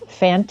another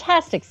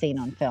fantastic scene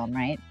on film,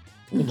 right?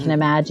 You can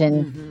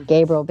imagine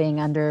Gabriel being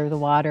under the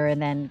water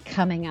and then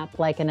coming up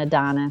like an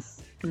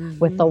Adonis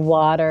with the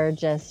water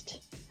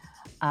just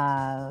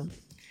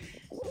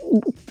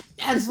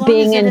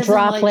being in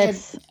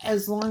droplets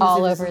as long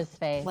all over his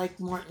face. Like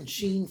Martin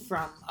Sheen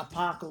from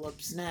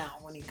Apocalypse Now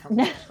when he comes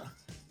over.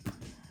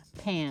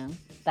 Pam,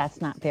 that's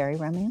not very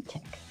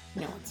romantic.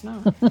 No, it's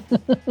not.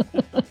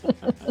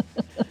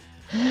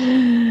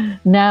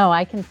 No,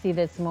 I can see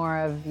this more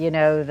of,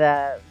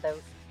 the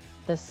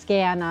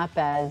scan up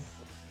as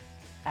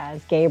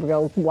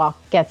Gabriel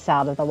gets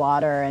out of the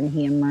water and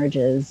he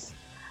emerges,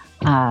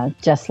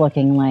 just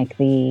looking like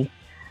the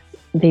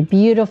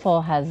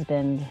beautiful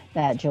husband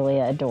that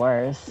Julia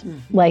adores,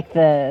 like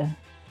the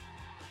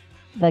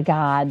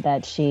God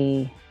that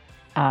she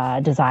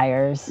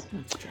desires.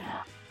 That's true.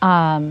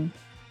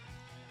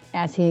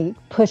 As he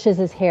pushes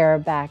his hair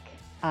back,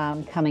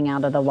 coming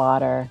out of the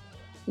water,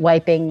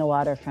 wiping the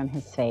water from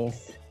his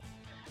face.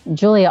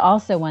 Julia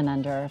also went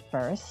under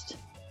first,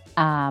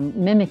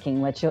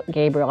 mimicking what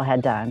Gabriel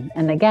had done.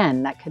 And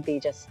again, that could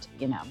be just,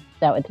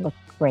 that would look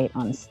great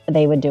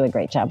they would do a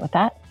great job with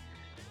that.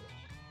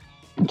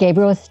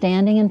 Gabriel was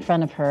standing in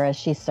front of her as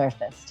she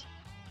surfaced.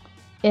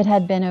 It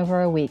had been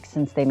over a week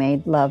since they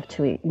made love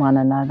to one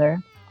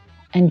another,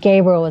 and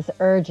Gabriel was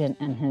urgent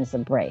in his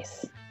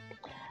embrace.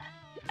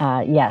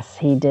 Yes,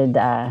 he did.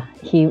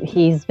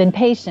 He's been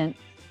patient,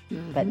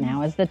 but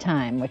now is the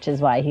time, which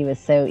is why he was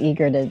so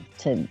eager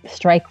to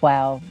strike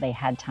while they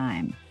had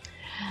time.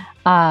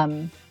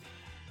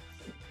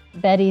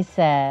 Betty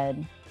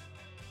said,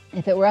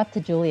 if it were up to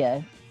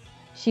Julia,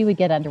 she would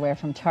get underwear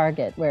from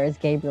Target, whereas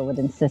Gabriel would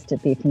insist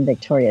it be from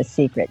Victoria's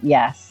Secret.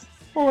 Yes.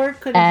 Or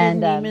it could have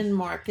been Neiman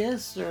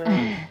Marcus or,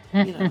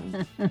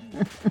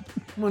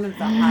 one of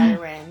the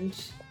higher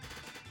end.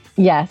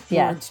 Yes.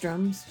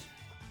 Nordstroms.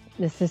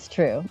 This is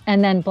true.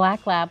 And then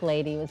Black Lab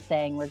Lady was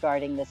saying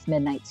regarding this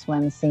midnight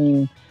swim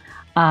scene,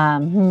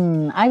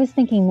 I was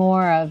thinking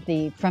more of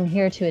the From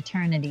Here to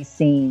Eternity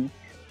scene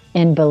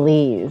in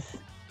Belize.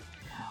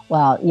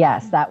 Well,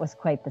 yes, that was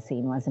quite the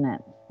scene, wasn't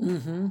it?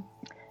 Mm-hmm.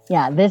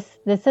 Yeah, this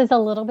is a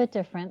little bit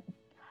different.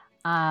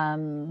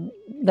 Even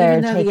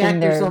though the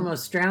actors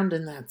almost drowned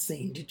in that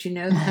scene. Did you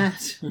know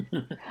that?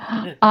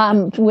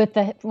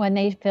 When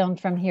they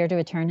filmed From Here to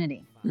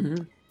Eternity.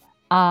 Mm-hmm.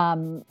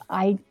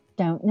 I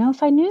don't know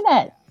if I knew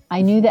that.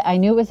 I knew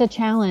it was a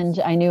challenge.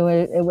 I knew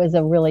it was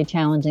a really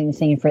challenging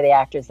scene for the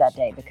actors that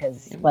day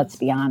because, let's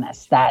be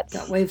honest,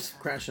 got waves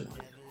crashing on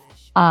it.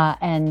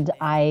 And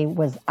I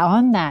was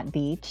on that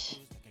beach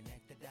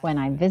when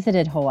I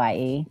visited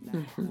Hawaii,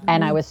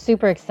 and I was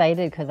super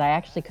excited because I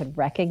actually could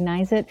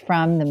recognize it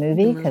from the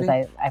movie because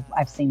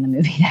I've seen the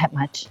movie that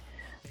much.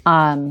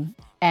 And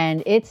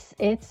it's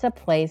a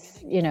place,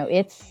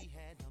 it's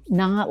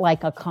not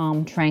like a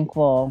calm,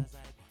 tranquil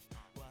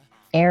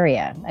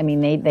area. I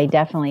mean, they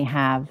definitely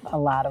have a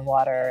lot of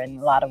water and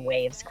a lot of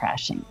waves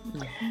crashing.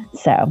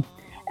 So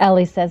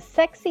Ellie says,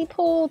 sexy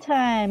pool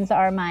times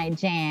are my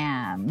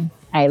jam.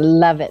 I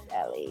love it,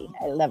 Ellie.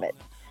 I love it.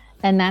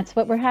 And that's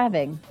what we're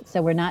having.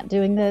 So we're not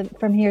doing the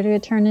From Here to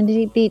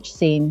Eternity beach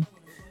scene.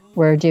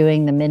 We're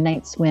doing the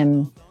midnight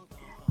swim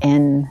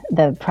in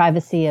the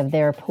privacy of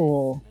their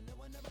pool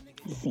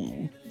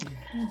scene.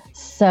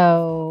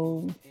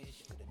 So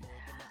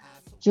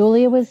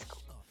Julia was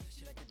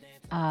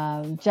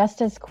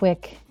just as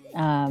quick,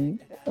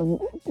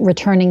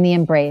 returning the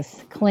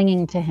embrace,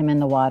 clinging to him in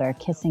the water,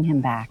 kissing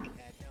him back.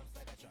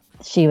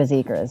 She was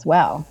eager as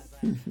well.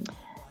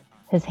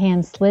 His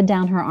hand slid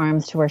down her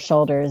arms to her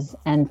shoulders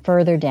and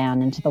further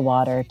down into the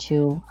water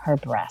to her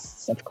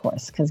breasts, of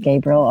course, because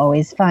Gabriel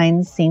always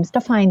seems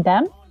to find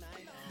them.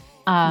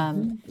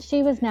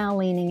 She was now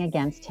leaning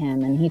against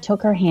him, and he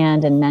took her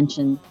hand and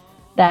mentioned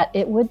that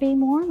it would be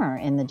warmer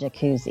in the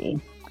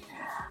jacuzzi.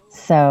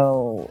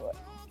 So,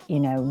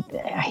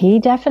 he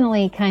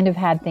definitely kind of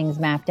had things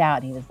mapped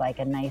out. He was like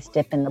a nice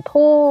dip in the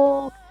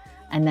pool,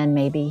 and then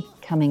maybe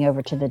coming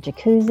over to the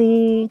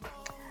jacuzzi.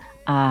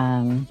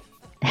 Well,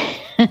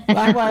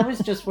 I was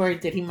just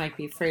worried that he might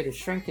be afraid of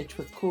shrinkage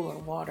with cooler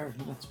water,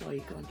 and that's why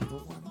you go into the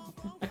warm.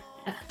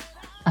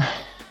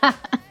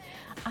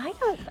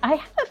 I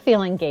have a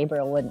feeling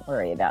Gabriel wouldn't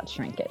worry about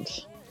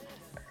shrinkage.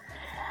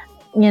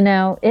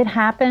 It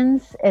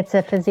happens. It's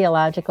a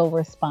physiological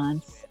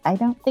response. I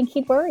don't think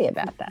he'd worry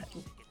about that.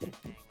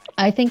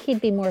 I think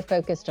he'd be more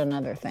focused on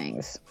other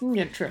things.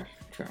 Yeah, true.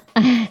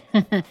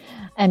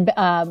 And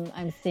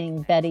I'm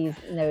seeing Betty's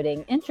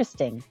noting,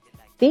 interesting.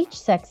 Beach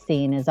sex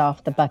scene is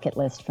off the bucket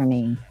list for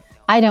me.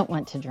 I don't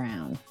want to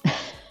drown.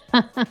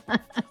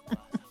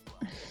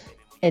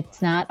 It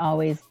doesn't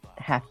always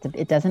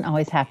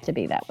have to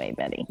be that way,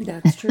 Betty.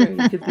 That's true.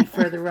 You could be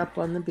further up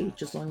on the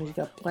beach as long as you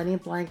got plenty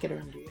of blanket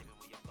under you.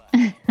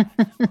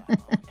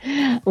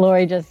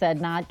 Lori just said,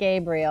 not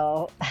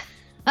Gabriel.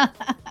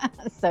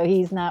 So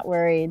he's not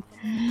worried.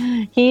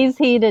 He's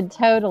heated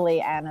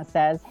totally, Anna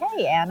says.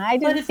 Hey, Anna, I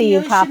didn't see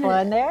you pop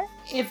on there.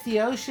 If the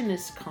ocean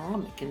is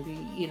calm, it can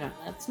be,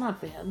 that's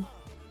not bad.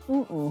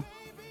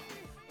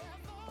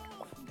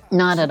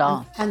 Not at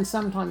all. And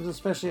sometimes,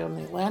 especially on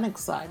the Atlantic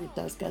side, it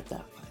does get that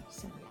way.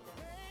 So.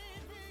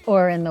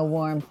 Or in the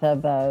warmth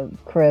of a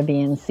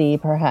Caribbean Sea,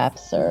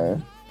 perhaps,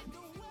 or,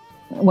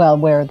 well,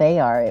 where they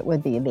are, it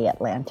would be the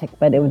Atlantic,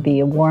 but it would be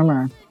a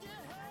warmer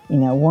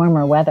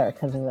weather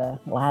because of the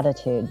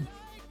latitude.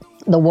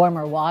 The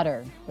warmer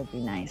water would be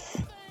nice.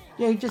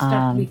 Yeah, you just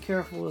have to be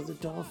careful with the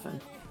dolphin.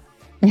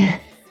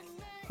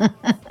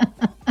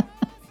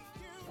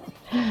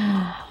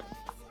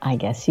 I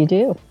guess you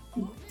do.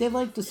 They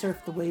like to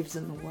surf the waves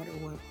in the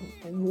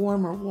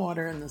warmer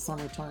water in the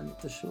summertime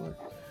at the shore.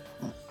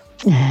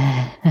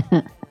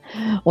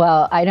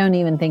 Well, I don't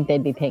even think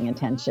they'd be paying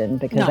attention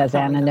because, as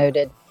Anna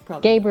noted,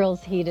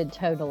 Gabriel's heated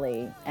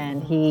totally,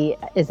 and he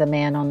is a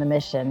man on the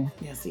mission.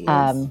 Yes, he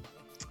is.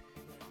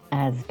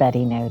 As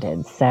Betty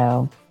noted.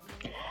 So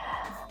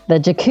the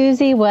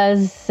jacuzzi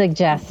was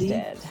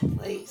suggested.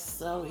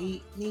 So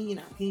he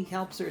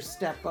helps her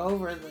step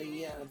over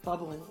the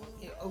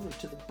over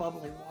to the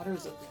bubbling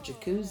waters of the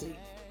jacuzzi.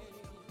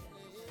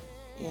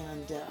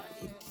 And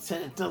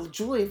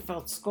Julia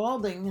felt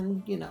scalding,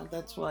 and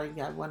that's why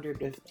I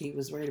wondered if he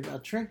was worried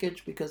about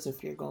shrinkage, because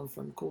if you're going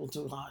from cool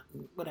to hot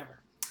and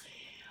whatever.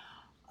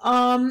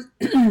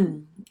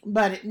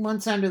 But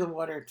once under the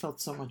water, it felt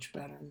so much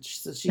better. And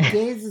so she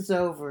gazes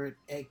over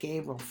at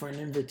Gabriel for an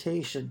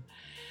invitation,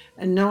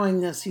 and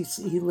knowing this, he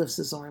lifts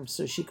his arms,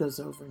 so she goes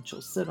over and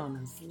she'll sit on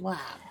his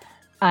lap.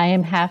 I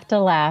have to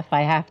laugh.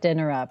 I have to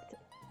interrupt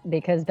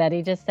because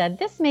Betty just said,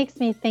 "This makes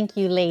me think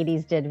you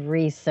ladies did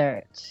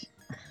research."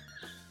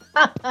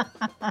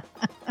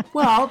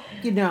 Well,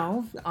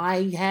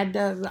 I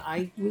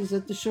was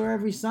at the shore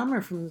every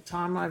summer from the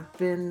time I've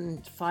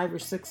been 5 or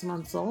 6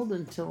 months old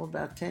until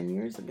about 10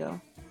 years ago.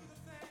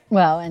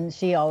 Well, and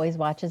she always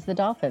watches the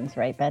dolphins,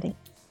 right, Betty?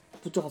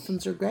 The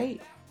dolphins are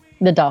great.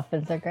 The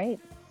dolphins are great.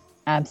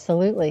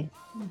 Absolutely.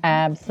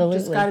 Absolutely.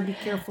 You just got to be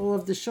careful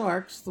of the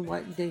sharks.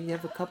 They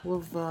have a couple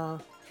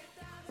of,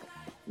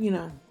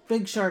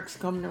 big sharks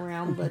coming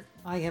around, but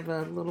I have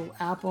a little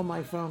app on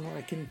my phone where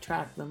I can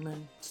track them,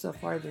 and so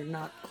far they're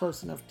not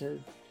close enough to.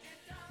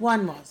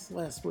 One was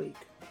last week,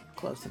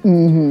 close enough to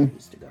where I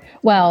used to go.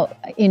 Well,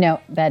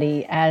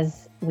 Betty,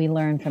 as we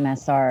learned from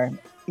SR,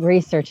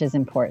 research is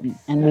important,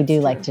 and we do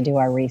like to do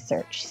our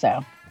research.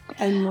 So,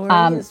 and Lori,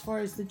 as far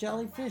as the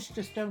jellyfish,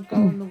 just don't go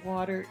in the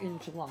water in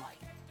July.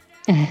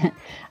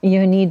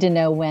 You need to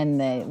know when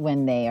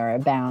they are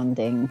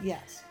abounding.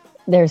 Yes.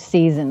 There's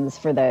seasons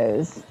for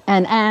those.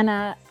 And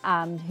Anna,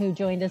 who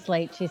joined us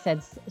late, she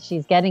said she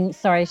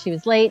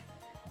was late,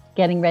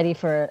 getting ready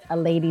for a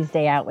ladies'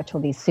 day out, which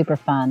will be super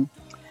fun.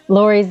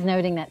 Lori's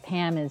noting that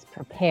Pam is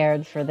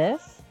prepared for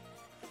this.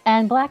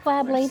 And Black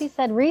Lab Lady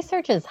said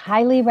research is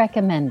highly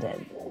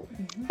recommended.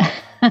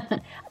 Mm-hmm.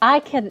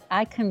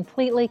 I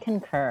completely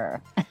concur.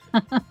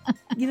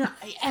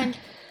 And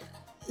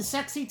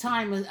sexy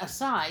time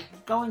aside,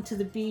 going to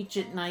the beach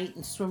at night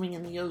and swimming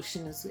in the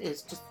ocean is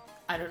just,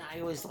 I don't know, I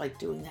always like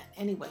doing that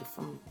anyway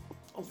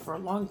for a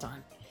long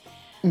time.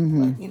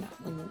 Mm-hmm.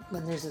 But,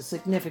 when there's a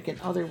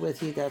significant other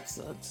with you, that's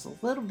a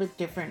little bit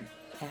different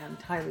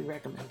and highly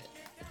recommended.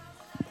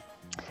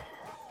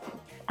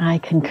 I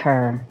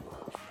concur.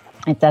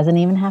 It doesn't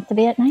even have to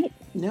be at night.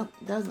 No,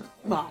 it doesn't.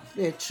 Well,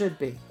 it should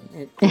be.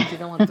 You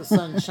don't want the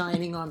sun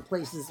shining on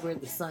places where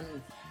the sun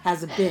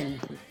hasn't been.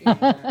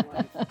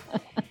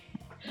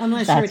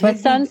 Unless that's what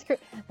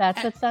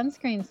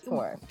sunscreen's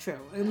for. True.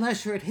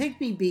 Unless you're at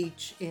Higby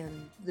Beach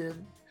in the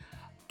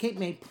Cape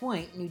May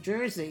Point, New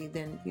Jersey,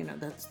 then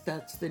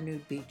that's the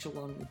nude beach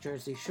along the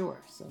Jersey Shore.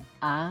 So.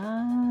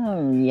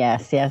 Oh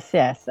yes. That's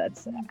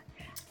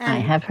I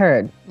have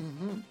heard.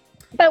 Mm-hmm.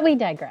 But we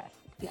digress.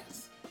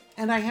 Yes,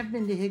 And I have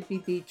been to Higby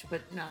Beach,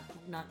 but not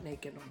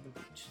naked on the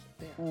beach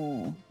there.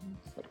 Mm.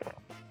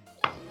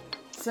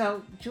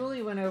 So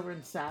Julie went over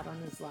and sat on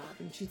his lap,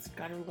 and she's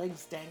got her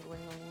legs dangling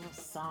on the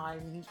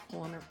side, and he's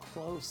pulling her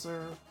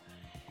closer.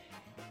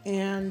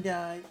 And,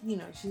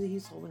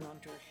 he's holding on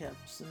to her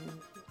hips.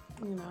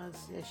 And,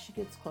 as she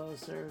gets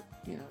closer,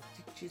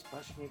 she's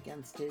brushing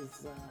against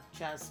his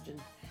chest. And,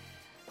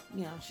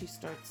 he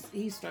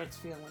starts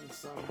feeling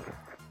some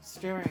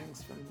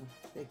stirrings from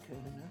the big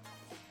kahuna.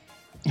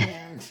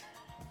 And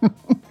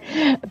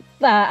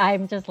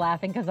I'm just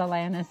laughing because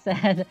Alana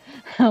said,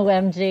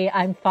 OMG,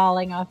 I'm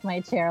falling off my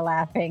chair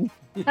laughing.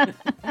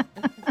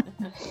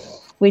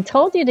 We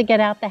told you to get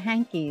out the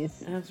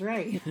hankies. That's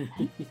right.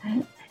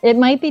 It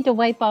might be to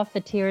wipe off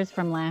the tears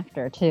from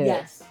laughter, too.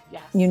 Yes.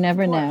 You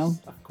never know.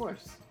 Of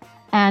course.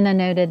 Anna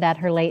noted that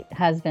her late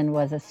husband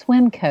was a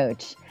swim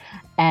coach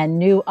and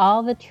knew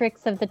all the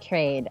tricks of the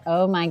trade.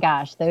 Oh my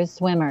gosh, those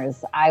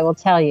swimmers, I will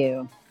tell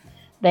you.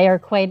 They are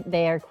quite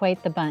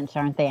the bunch,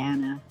 aren't they,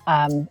 Anna?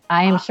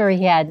 I am sure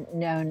he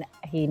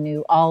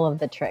knew all of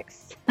the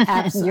tricks.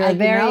 Absolutely. You're a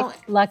very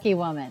lucky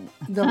woman.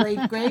 The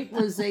late great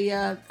was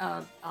a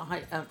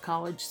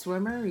college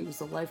swimmer. He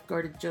was a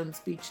lifeguard at Jones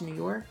Beach, New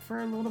York for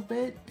a little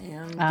bit.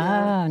 And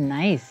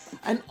nice.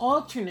 An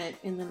alternate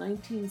in the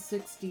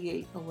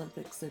 1968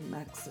 Olympics in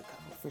Mexico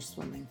for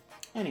swimming.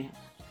 Anyhow.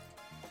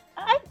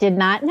 I did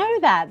not know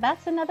that.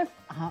 That's another,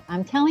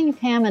 I'm telling you,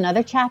 Pam,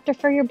 another chapter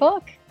for your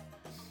book.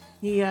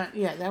 He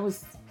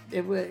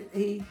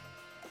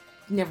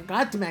never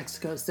got to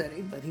Mexico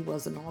City, but he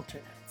was an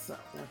alternate. So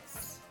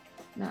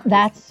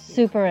that's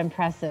super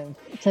impressive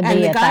to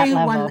be at that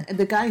level.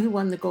 The guy who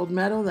won the gold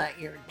medal that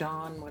year,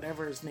 Don,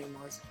 whatever his name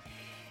was,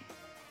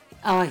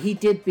 he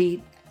did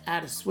beat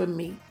at a swim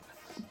meet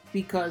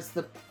because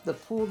the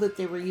pool that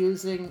they were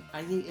using,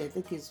 I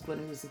think he's when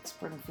he was at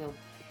Springfield,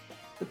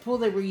 the pool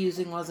they were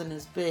using wasn't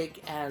as big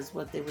as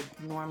what they would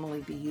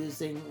normally be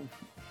using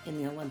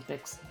in the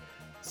Olympics.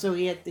 So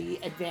he had the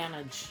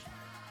advantage.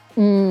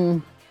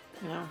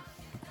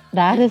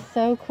 That is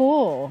so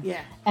cool.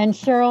 Yeah. And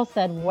Cheryl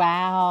said,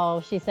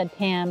 wow. She said,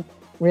 Pam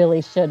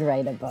really should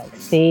write a book.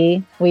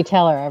 See? We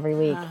tell her every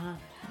week.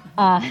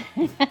 And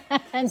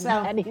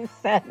Betty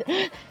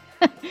said,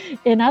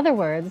 in other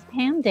words,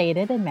 Pam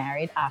dated and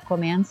married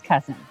Aquaman's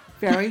cousin.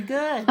 Very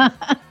good.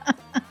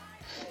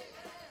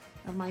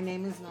 My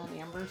name is not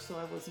Amber, so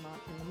I was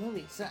not in the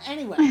movie. So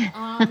anyway.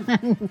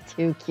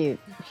 Too cute,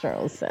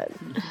 Cheryl said.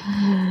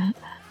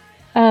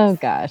 Oh,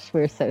 gosh,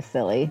 we're so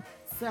silly.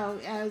 So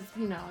as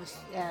the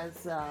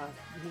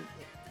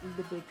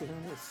big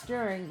kahuna is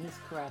stirring, he's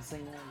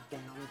caressing her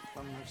down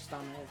from her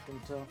stomach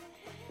until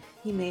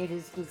he made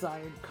his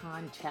desired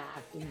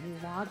contact, and he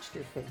watched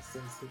her face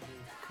as he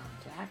made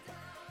contact.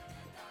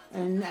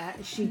 And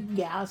she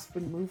gasped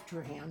and moved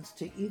her hands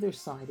to either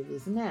side of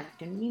his neck.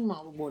 And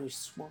meanwhile, the water's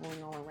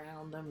swirling all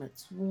around him.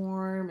 It's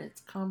warm.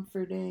 It's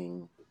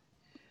comforting.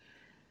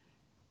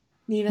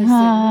 Nina said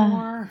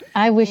more.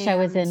 I wish I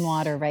was in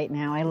water right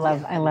now. I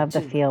love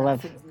the feel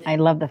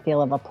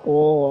of a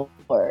pool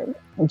or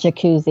a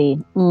jacuzzi.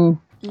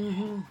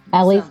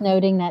 Ellie's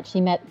noting that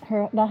she met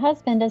the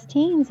husband as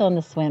teens on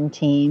the swim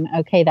team.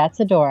 Okay, that's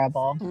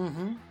adorable.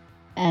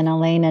 And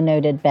Elena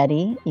noted,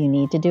 Betty, you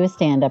need to do a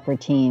stand-up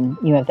routine.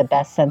 You have the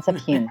best sense of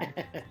humor.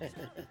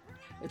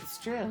 It's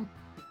true.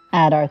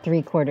 At our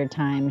 3/4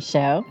 time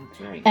show.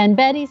 That's right. And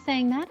Betty's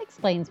saying that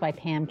explains why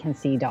Pam can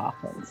see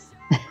dolphins.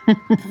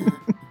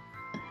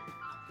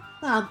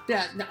 Well,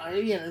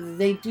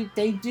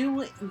 they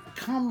do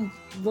come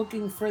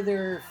looking for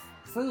their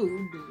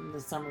food in the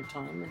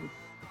summertime, and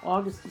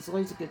August is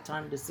always a good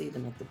time to see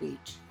them at the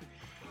beach.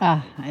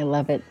 I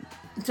love it.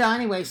 So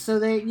anyway, so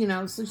they're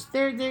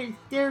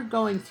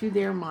going through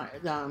their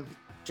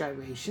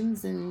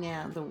gyrations,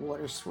 and the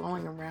water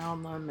swirling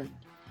around them, and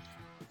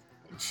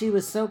she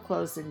was so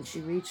close, and she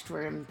reached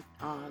for him,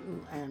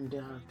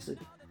 so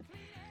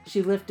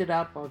she lifted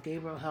up while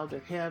Gabriel held her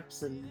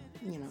hips, and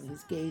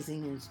he's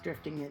gazing and he's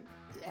drifting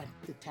at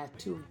the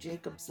tattoo of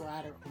Jacob's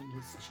ladder on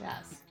his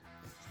chest,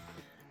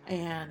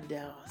 and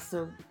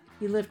so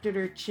he lifted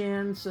her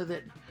chin so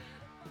that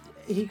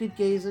she could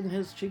gaze in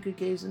his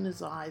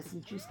eyes,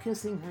 and she's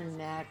kissing her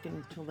neck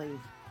until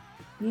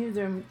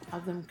neither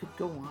of them could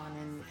go on,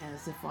 and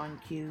as if on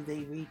cue,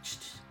 they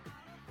reached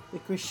the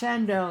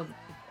crescendo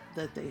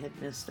that they had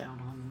missed out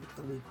on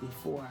the week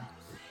before.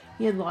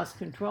 He had lost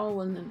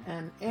control,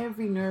 and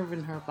every nerve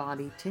in her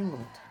body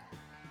tingled.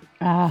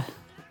 I'm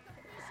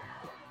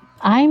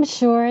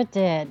sure it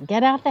did.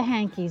 Get out the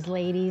hankies,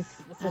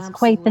 ladies. This is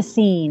quite the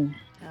scene.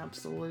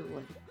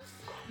 Absolutely.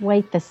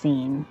 Quite the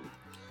scene.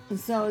 And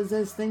so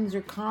as things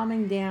are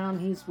calming down,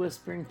 he's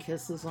whispering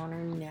kisses on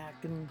her neck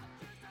and,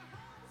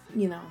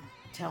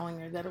 telling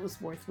her that it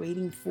was worth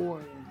waiting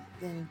for.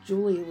 And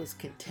Julia was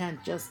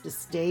content just to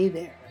stay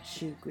there.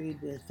 She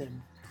agreed with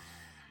him.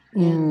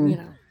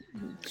 And,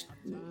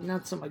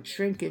 not so much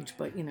shrinkage,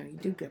 but, you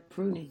do get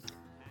pruning.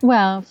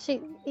 Well,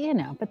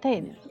 but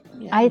they,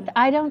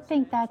 I don't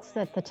think that's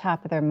at the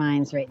top of their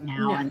minds right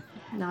now.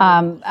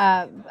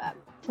 No,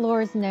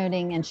 Floor's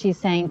noting, and she's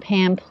saying,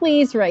 Pam,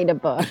 please write a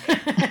book.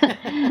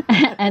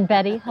 And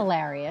Betty,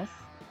 hilarious.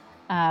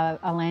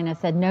 Elena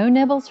said, no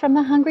nibbles from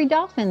the hungry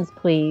dolphins,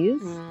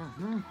 please.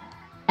 Mm-hmm.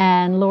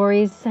 And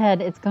Lori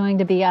said it's going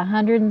to be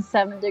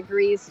 107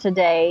 degrees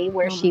today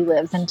where she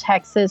lives in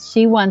Texas.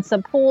 She wants a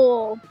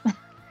pool.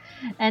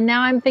 And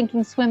now I'm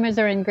thinking swimmers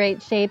are in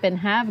great shape and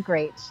have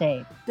great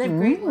shape. They have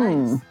great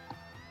legs.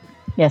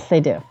 Yes, they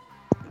do.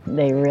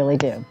 They really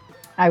do.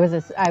 I was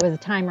a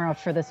timer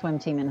for the swim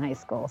team in high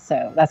school,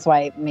 so that's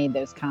why I made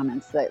those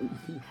comments that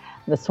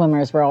the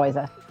swimmers were always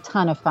a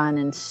ton of fun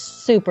and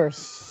super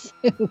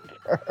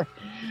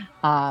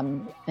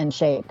in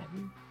shape.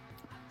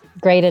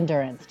 Great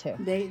endurance too.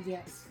 They're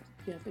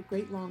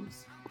great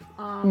lungs.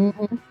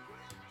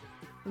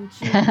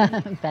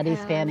 Betty's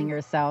fanning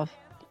herself.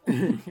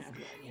 You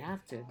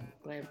have to.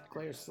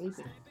 Claire's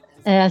sleeping.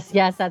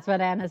 Yes, that's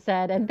what Anna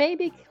said. And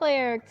baby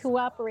Claire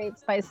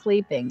cooperates by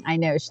sleeping. I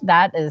know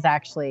that is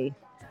actually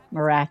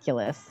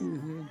miraculous.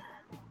 Mm-hmm.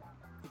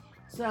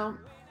 So,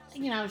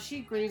 she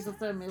agrees with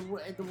him.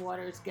 The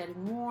water is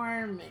getting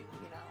warm. And,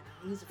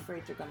 he's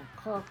afraid they're going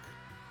to cook.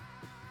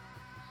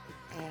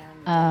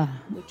 And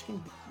which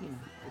can,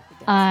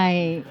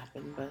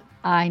 happen, but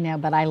I know,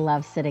 but I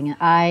love sitting in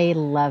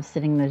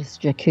those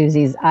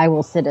jacuzzis. I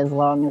will sit as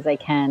long as I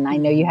can. I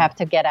know you have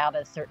to get out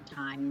at a certain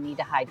time. You need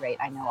to hydrate.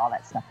 I know all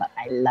that stuff, but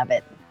I love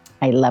it.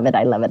 I love it.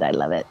 I love it. I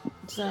love it.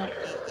 So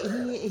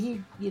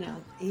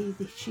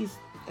she's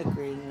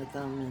agreeing with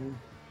him, and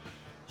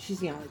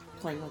she's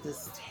playing with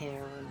his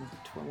hair and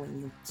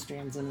twirling the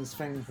strands in his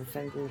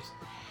fingers.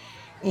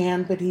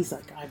 But he's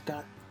like, I've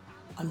got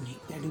a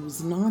mate that he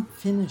was not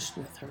finished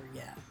with her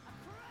yet.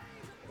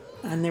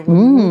 And there were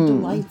more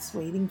delights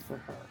waiting for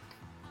her.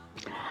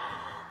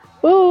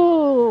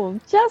 Ooh,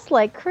 just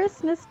like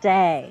Christmas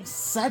Day.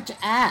 Such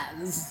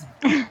as.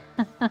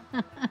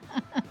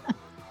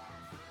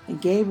 And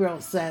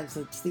Gabriel says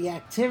it's the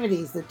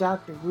activities that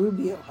Dr.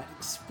 Rubio had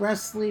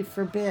expressly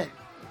forbid.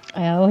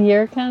 Oh,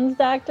 here comes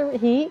Dr.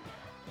 He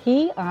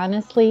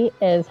honestly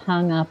is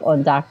hung up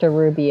on Dr.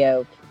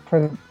 Rubio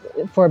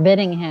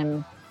forbidding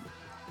him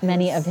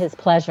many of his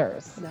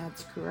pleasures.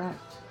 That's correct.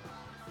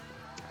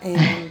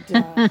 And,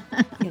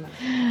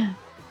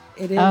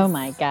 it is. Oh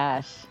my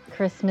gosh.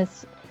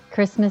 Christmas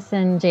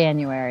in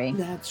January.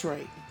 That's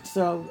right.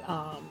 So,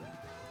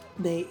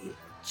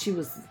 she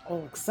was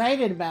all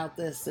excited about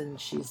this, and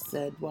she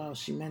said,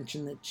 she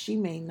mentioned that she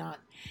may not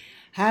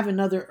have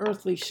another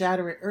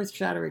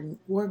earth-shattering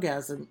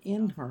orgasm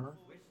in her.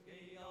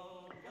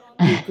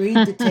 He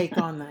agreed to take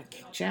on that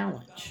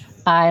challenge.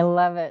 I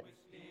love it.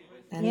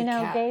 And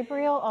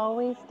Gabriel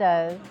always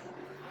does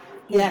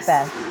his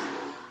best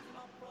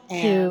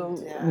to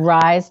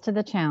rise to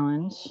the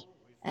challenge.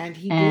 And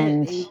he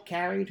did. He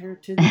carried her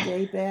to the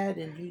daybed,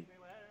 and he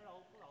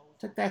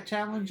took that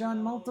challenge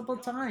on multiple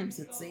times,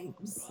 it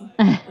seems.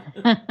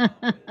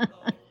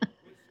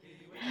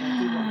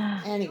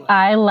 Anyway.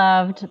 I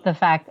love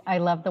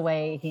the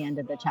way he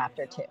ended the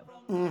chapter too.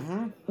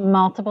 Mm-hmm.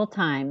 Multiple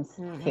times,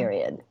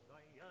 period.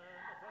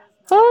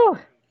 Oh,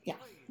 yeah.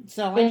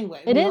 So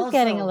anyway, it is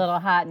getting a little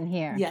hot in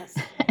here. Yes.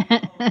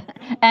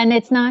 And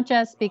it's not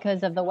just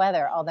because of the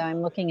weather, although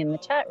I'm looking in the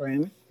chat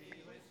room.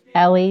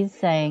 Ellie's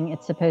saying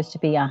it's supposed to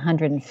be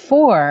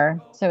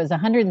 104. So it's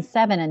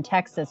 107 in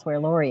Texas where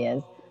Lori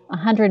is,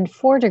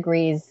 104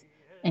 degrees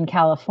in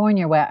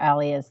California where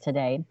Ellie is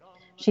today.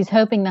 She's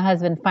hoping the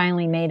husband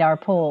finally made our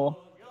pool,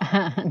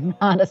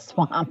 not a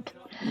swamp.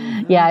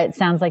 Mm-hmm. Yeah, it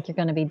sounds like you're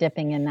going to be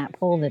dipping in that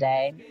pool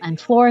today. And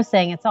Flora's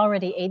saying it's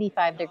already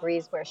 85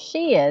 degrees where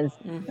she is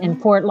in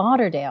Fort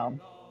Lauderdale.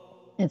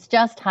 It's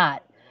just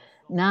hot.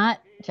 Not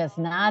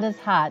as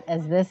hot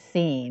as this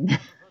scene.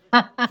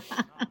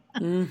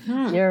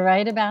 You're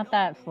right about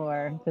that,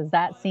 Flora, because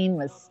that scene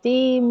was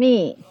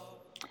steamy.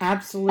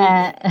 Absolutely.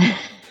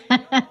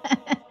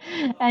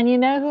 And you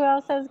know who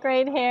else has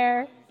great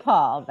hair?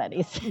 Paul,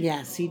 Betty says.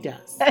 Yes, he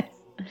does.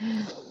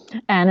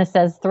 Anna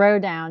says, throw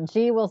down.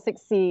 G will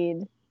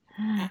succeed.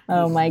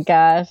 Oh my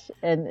gosh.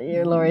 And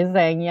Lori's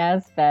saying,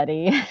 yes,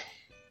 Betty.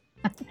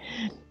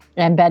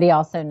 And Betty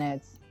also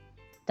notes,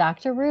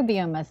 Dr.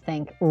 Rubio must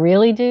think,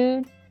 really,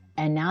 dude?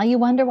 And now you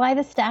wonder why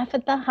the staff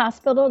at the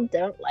hospital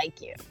don't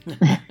like you.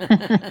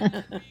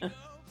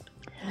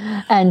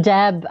 And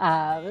Deb,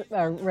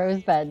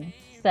 Rosebud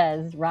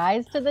says,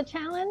 rise to the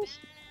challenge?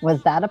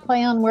 Was that a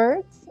play on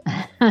words?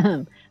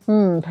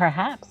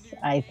 Perhaps,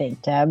 I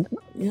think, Deb.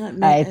 Yeah,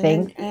 I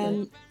think.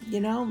 And,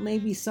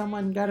 maybe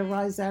someone got a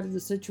rise out of the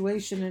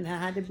situation and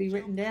had to be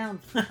written down.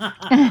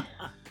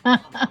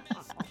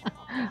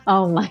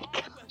 Oh, my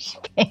gosh,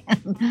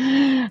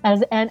 Pam.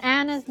 And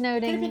Anna's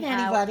noting. Could have been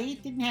anybody.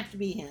 It didn't have to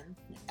be him.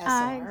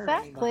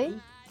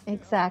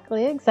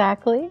 Exactly.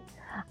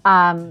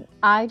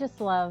 I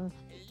just love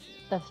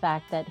the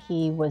fact that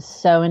he was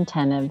so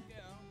attentive.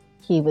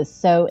 He was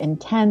so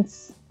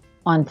intense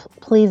on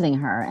pleasing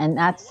her. And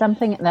that's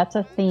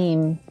a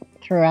theme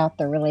throughout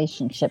the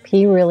relationship.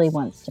 He really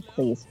wants to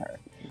please her.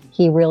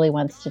 He really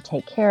wants to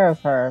take care of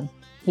her.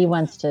 He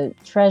wants to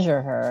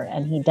treasure her,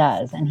 and he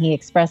does, and he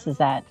expresses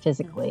that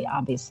physically,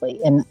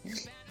 obviously,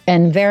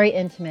 in very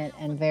intimate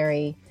and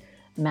very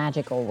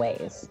magical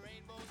ways.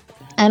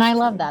 And I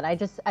love that.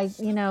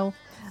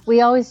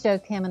 We always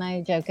joke, Cam and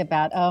I joke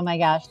about, oh my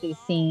gosh, these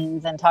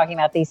scenes and talking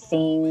about these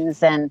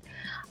scenes. And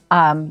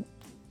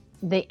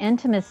the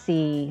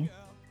intimacy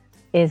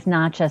is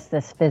not just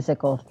this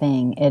physical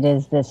thing. It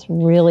is this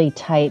really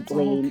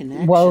tightly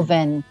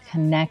woven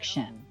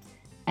connection,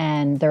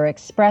 and their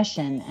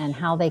expression and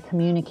how they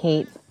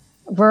communicate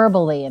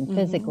verbally and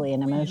physically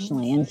and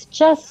emotionally. And it's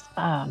just,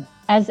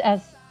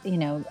 as you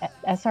know,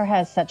 SR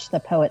has such the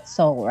poet's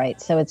soul, right?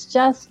 So it's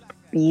just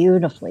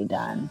beautifully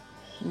done.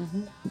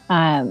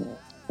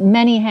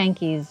 Many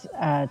hankies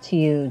to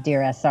you,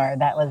 dear SR.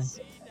 That was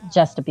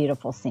just a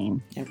beautiful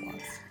scene. It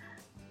was.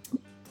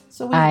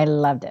 So I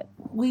loved it.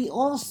 We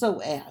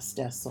also asked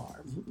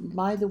SR,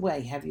 by the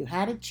way, have you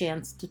had a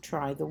chance to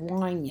try the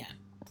wine yet?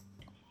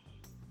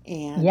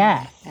 And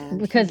yes,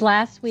 because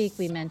last week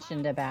we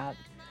mentioned about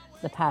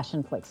the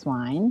Passionflix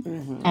wine,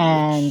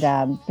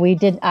 and we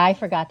did. I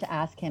forgot to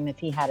ask him if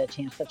he had a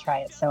chance to try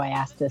it, so I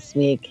asked this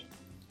week.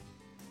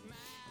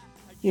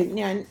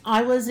 And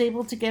I was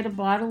able to get a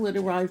bottle. It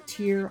arrived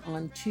here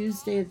on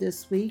Tuesday of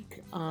this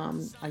week.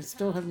 I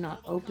still have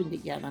not opened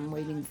it yet. I'm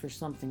waiting for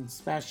something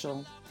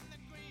special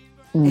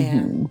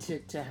and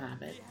to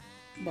have it.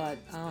 But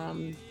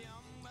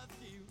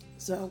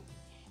so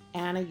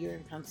Anna, you're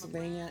in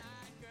Pennsylvania.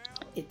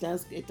 It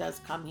does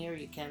come here.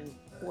 You can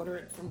order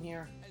it from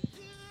here,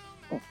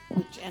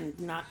 you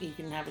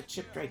can have it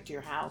shipped right to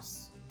your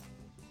house,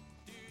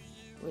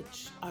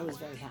 which I was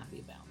very happy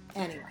about.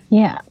 Anyway.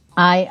 Yeah,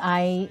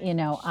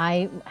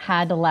 I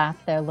had to laugh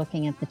there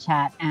looking at the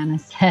chat. Anna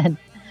said,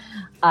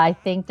 "I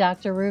think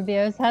Dr.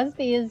 Rubio's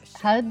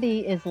hubby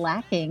is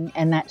lacking,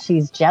 and that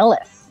she's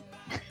jealous."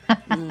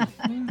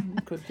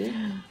 Could be.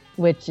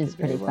 Which is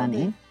pretty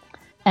funny.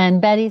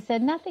 And Betty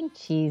said, "Nothing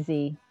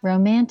cheesy,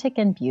 romantic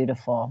and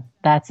beautiful."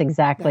 That's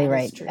exactly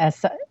right.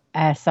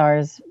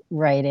 SR's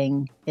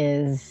writing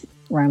is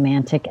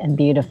romantic and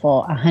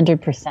beautiful,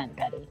 100%,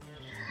 Betty.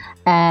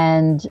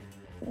 And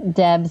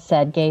Deb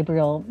said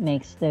Gabriel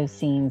makes those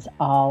scenes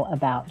all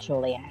about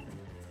Julianne,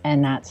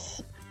 and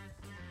that's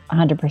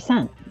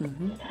 100%.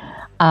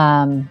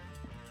 And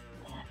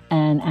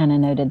Anna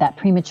noted that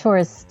premature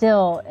is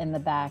still in the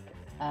back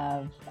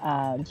of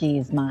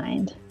G's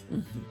mind.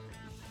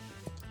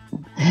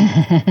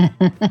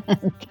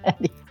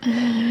 Betty.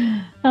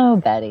 Oh,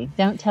 Betty,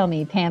 don't tell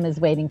me Pam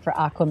is waiting for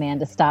Aquaman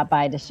to stop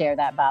by to share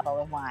that bottle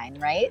of wine,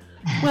 right?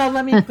 Well,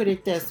 let me put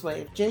it this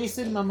way. If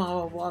Jason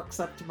Momoa walks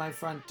up to my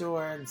front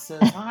door and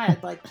says, "Hi,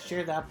 I'd like to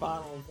share that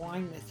bottle of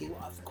wine with you,"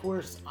 of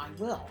course I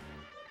will.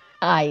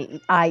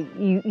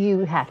 You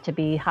have to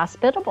be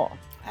hospitable.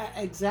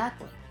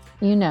 Exactly.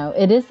 You know,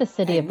 it is the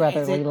city of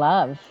brotherly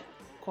love.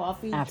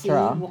 Coffee, after tea,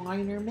 all.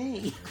 wine, or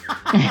me.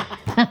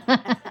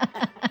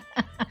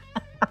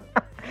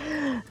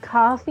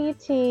 Coffee,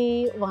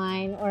 tea,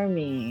 wine, or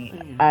me.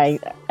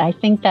 I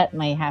think that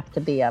may have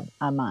to be a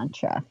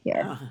mantra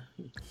here.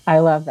 I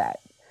love that.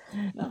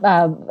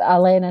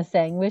 Elena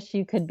saying, "Wish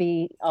you could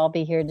all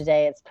be here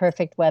today. It's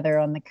perfect weather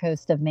on the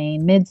coast of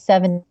Maine.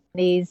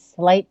 Mid-70s,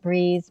 light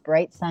breeze,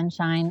 bright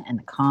sunshine,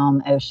 and a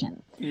calm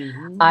ocean."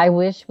 I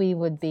wish we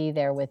would be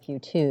there with you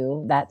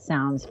too. That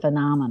sounds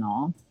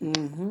phenomenal.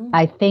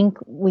 I think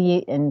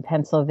we in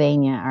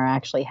Pennsylvania are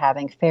actually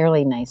having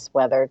fairly nice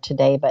weather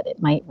today, but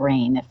it might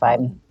rain if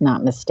I'm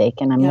not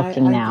mistaken. I'm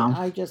looking now.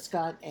 I just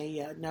got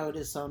a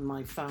notice on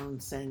my phone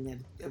saying that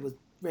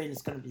rain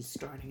is going to be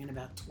starting in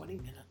about 20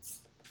 minutes.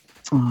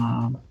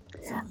 Oh,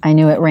 I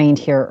knew it rained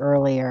here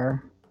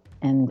earlier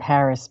in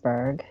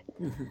Harrisburg.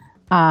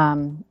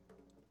 And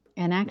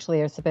actually,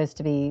 there's supposed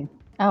to be.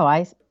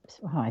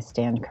 I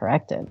stand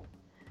corrected.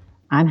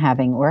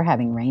 We're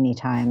having rainy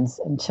times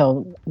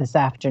until this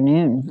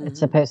afternoon. It's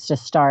supposed to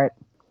start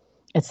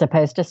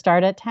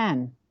at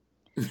 10.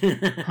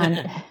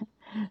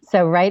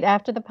 So right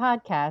after the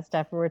podcast,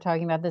 after we're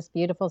talking about this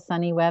beautiful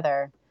sunny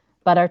weather,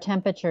 but our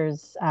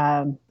temperatures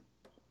are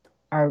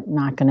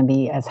not going to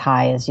be as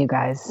high as you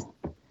guys.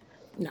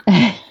 No.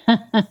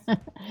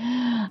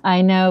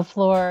 I know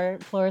Floor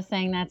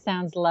saying that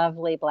sounds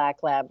lovely,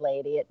 Black Lab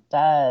Lady. It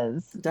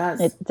does.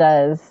 It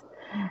does.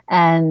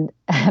 And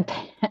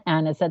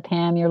Anna said,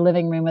 "Pam, your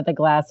living room with a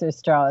glass or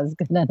straw is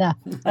good enough."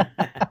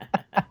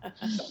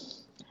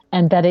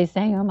 And Betty's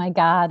saying, "Oh my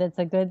God, it's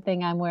a good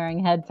thing I'm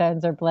wearing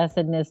headphones, or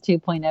Blessedness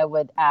 2.0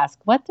 would ask,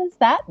 what does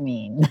that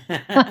mean?"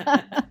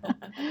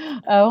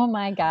 Oh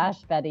my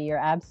gosh, Betty, you're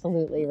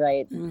absolutely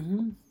right.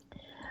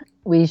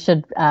 We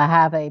should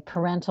have a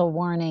parental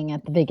warning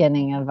at the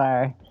beginning of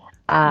our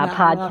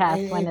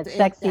podcast when it's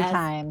sexy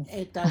time.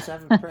 It does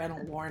have a parental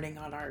warning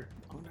on our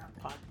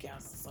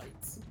podcast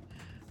sites.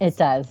 It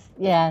does,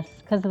 yes,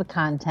 because of the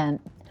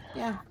content.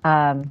 Yeah.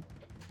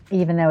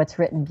 Even though it's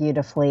written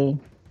beautifully,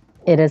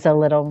 it is a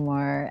little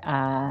more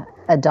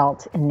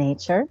adult in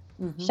nature,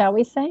 shall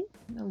we say?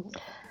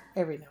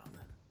 Every now and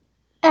then.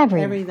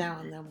 Every now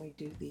and then we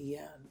do the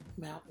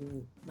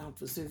Mount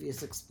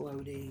Vesuvius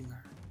exploding.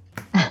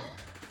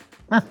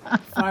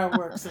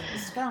 fireworks in the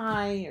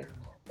sky,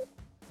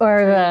 or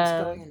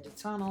trains going into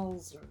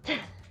tunnels.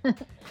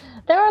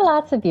 There are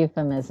lots of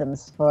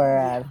euphemisms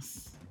for.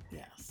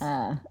 Yes.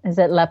 Is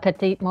it La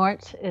Petite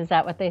Mort? Is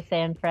that what they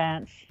say in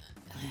France?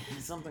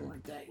 Something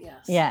like that.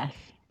 Yes. Yes.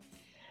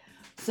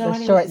 So the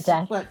anyways, short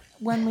death. But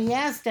when we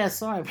asked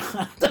SR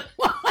about the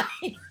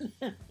wine,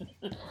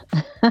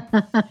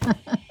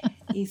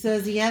 he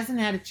says he hasn't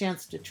had a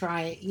chance to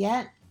try it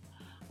yet.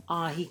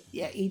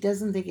 He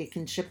doesn't think it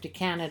can ship to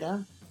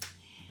Canada,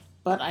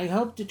 but I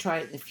hope to try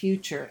it in the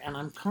future, and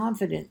I'm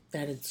confident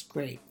that it's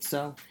great.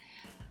 So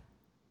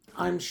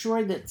I'm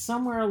sure that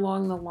somewhere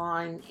along the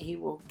line he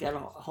will get a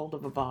hold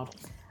of a bottle.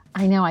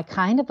 I know. I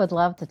kind of would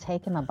love to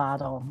take him a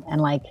bottle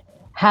and like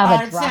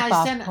have a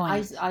drop-off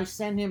point. I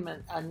sent him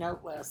a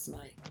note last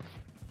night.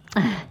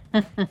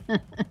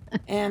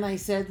 And I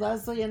said,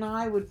 Leslie and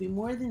I would be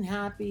more than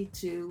happy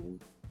to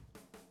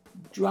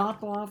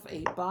drop off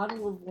a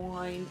bottle of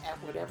wine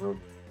at whatever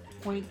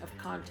point of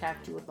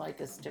contact you would like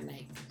us to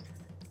make.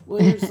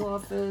 Lawyer's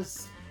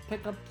office,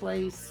 pickup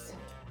place,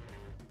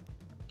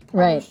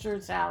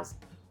 publisher's house,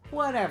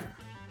 whatever.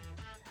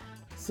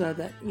 So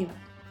that,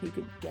 he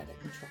could get it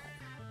and try it.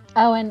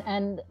 Oh,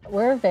 and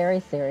we're very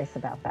serious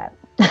about that.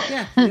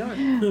 Yeah, we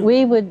are.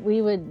 we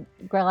would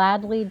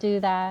gladly do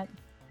that.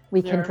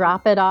 We can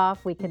drop it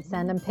off. We can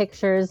send him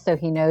pictures so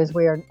he knows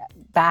we're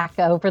back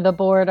over the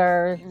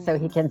border, so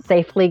he can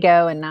safely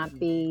go and not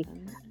be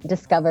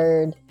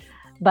discovered.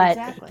 But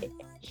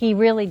he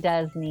really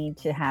does need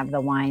to have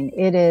the wine.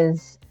 It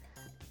is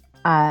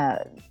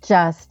really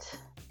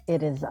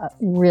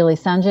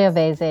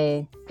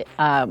Sangiovese,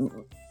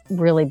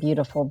 really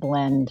beautiful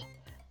blend.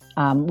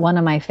 One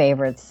of my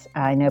favorites.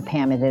 I know,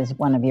 Pam, it is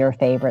one of your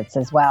favorites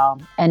as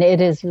well. And it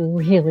is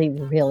really,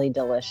 really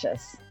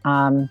delicious.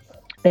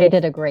 They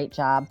did a great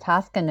job.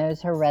 Tosca knows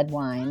her red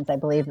wines. I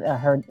believe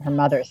her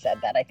mother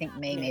said that. I think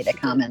May made a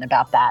comment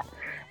about that.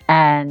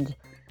 And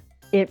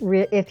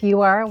if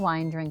you are a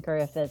wine drinker,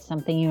 if it's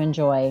something you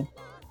enjoy,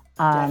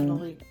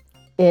 definitely.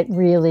 It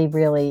really,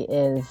 really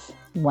is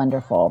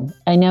wonderful.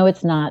 I know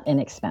it's not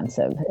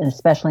inexpensive,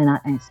 especially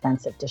not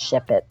inexpensive to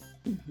ship it.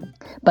 Mm-hmm.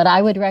 But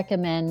I would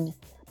recommend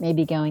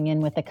maybe going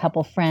in with a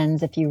couple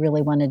friends if you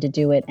really wanted to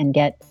do it and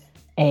get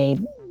a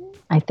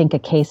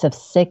case of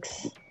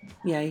 6.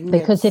 Yeah, you can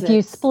because get if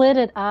you split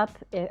it up,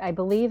 I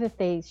believe if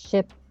they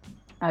ship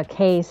a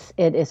case,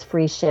 it is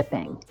free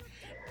shipping.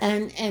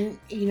 And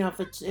if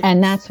it's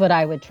and that's what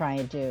I would try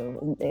and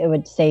do. It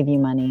would save you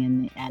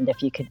money and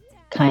if you could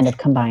kind of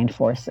combine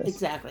forces.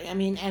 Exactly. I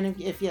mean, and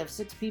if you have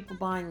 6 people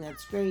buying,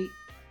 that's great.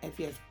 If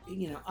you have,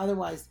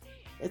 otherwise,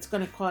 it's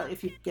going to cost.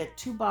 If you get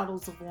 2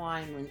 bottles of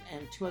wine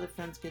and 2 other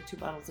friends get 2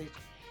 bottles each,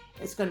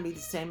 it's going to be the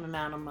same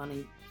amount of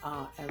money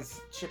as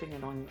shipping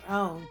it on your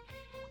own.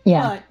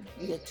 Yeah. But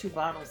you get 2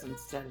 bottles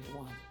instead of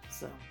 1.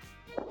 So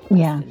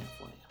yeah.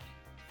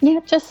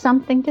 Just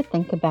something to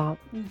think about.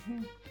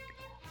 Mm-hmm.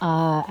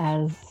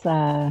 As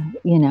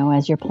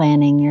you're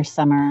planning your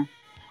summer.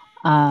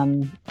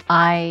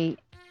 I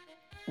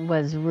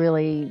was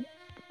really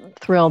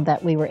thrilled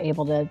that we were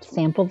able to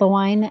sample the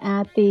wine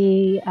at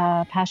the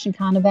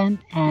PassionCon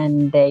event,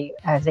 and they,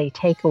 as a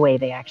takeaway,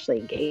 they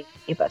actually gave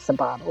us a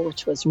bottle,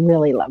 which was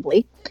really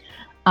lovely.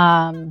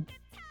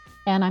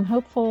 And I'm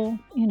hopeful,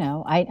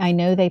 I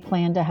know they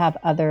plan to have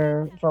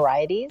other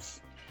varieties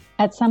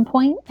at some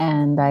point,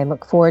 and I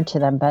look forward to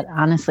them. But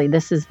honestly,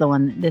 this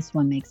one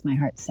makes my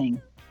heart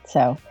sing.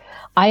 So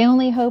I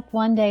only hope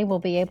one day we'll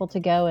be able to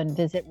go and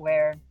visit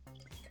where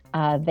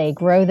they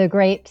grow the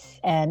grapes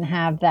and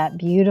have that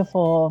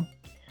beautiful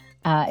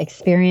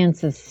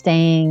experience of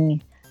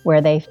staying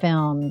where they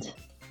filmed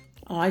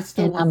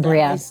in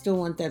Umbria. I still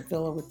want that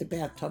villa with the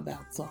bathtub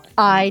outside.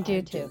 I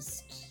do too.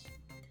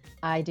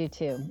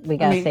 We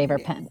gotta save our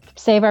pennies.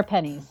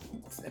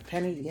 A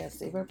penny, yes,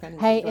 save our pennies.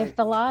 Hey, if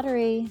the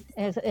lottery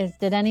is,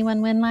 did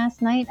anyone win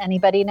last night?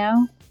 Anybody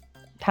know?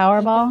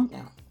 Powerball?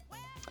 No, I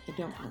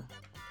don't know.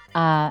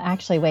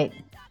 Actually, wait.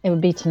 It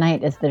would be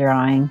tonight is the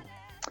drawing.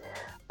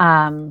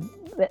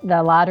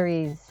 The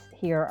lotteries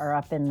here are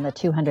up in the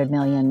 200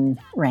 million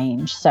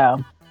range.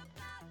 So,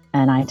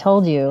 and I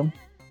told you,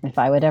 if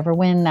I would ever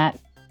win that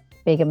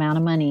big amount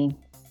of money,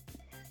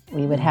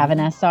 we would have an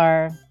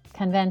SR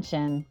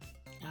convention.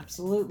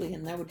 Absolutely,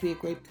 and that would be a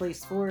great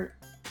place for it.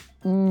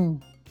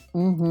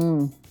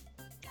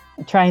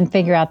 Try and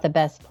figure out the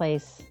best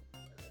place,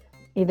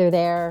 either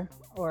there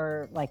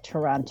or like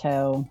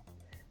Toronto.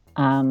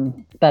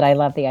 But I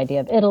love the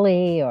idea of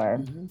Italy or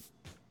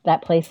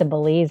that place in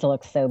Belize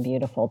looks so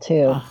beautiful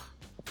too.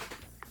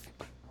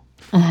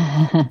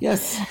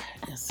 Yes.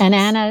 And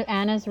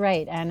Anna's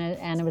right.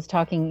 Anna was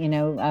talking,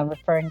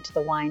 referring to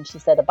the wine. She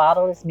said a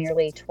bottle is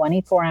merely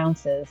 24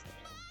 ounces.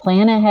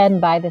 Plan ahead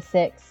and buy the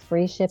 6.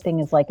 Free shipping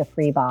is like a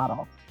free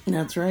bottle.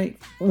 That's right.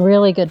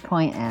 Really good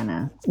point,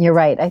 Anna. You're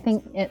right. I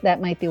think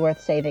that might be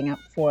worth saving up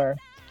for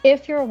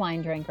if you're a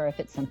wine drinker, if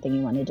it's something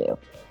you want to do.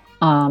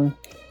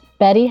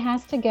 Betty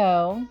has to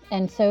go,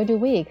 and so do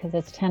we, because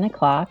it's 10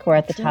 o'clock. We're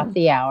at the top of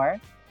the hour.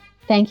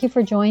 Thank you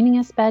for joining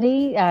us,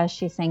 Betty.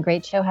 She's saying,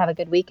 great show. Have a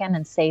good weekend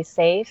and stay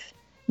safe.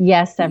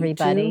 Yes, You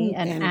everybody. too,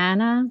 And and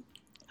Anna,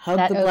 hug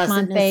that the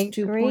Oakmont blessedness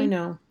Bakery.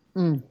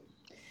 2.0.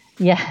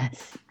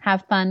 Yes,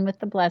 have fun with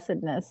the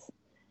blessednesses.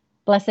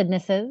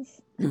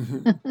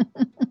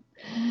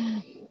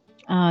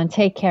 And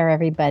take care,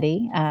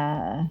 everybody.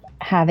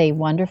 Have a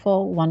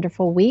wonderful,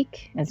 wonderful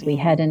week as we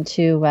head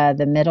into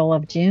the middle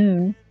of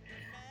June.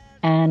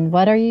 And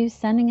what are you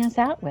sending us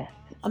out with?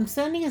 I'm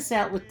sending us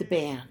out with the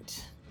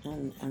band,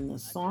 and the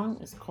song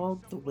is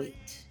called The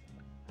Wait.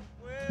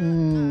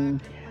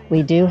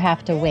 We do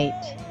have to wait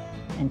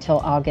until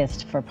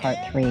August for part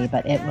 3,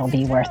 but it will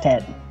be worth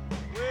it.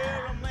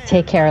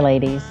 Take care,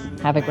 ladies.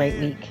 Have a great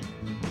week.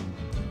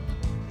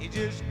 He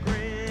just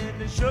grinned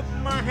and shook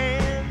my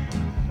hand.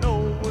 No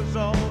was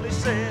all he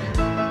said.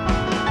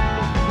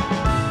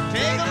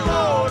 Take a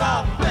load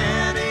off,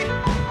 Fanny.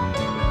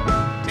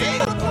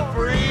 Take it for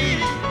free.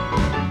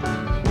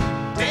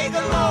 Take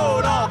a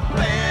load off,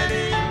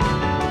 Fanny.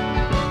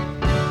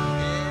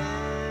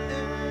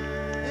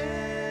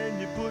 And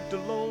you put the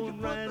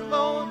load right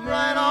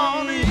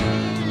on me.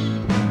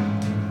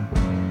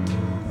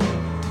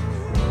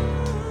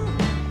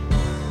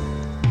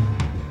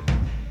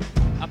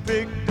 I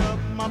picked up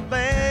my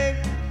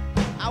bag.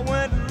 I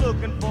went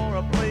looking for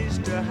a place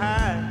to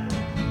hide.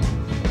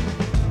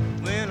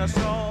 When I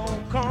saw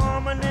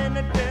Carmen in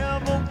the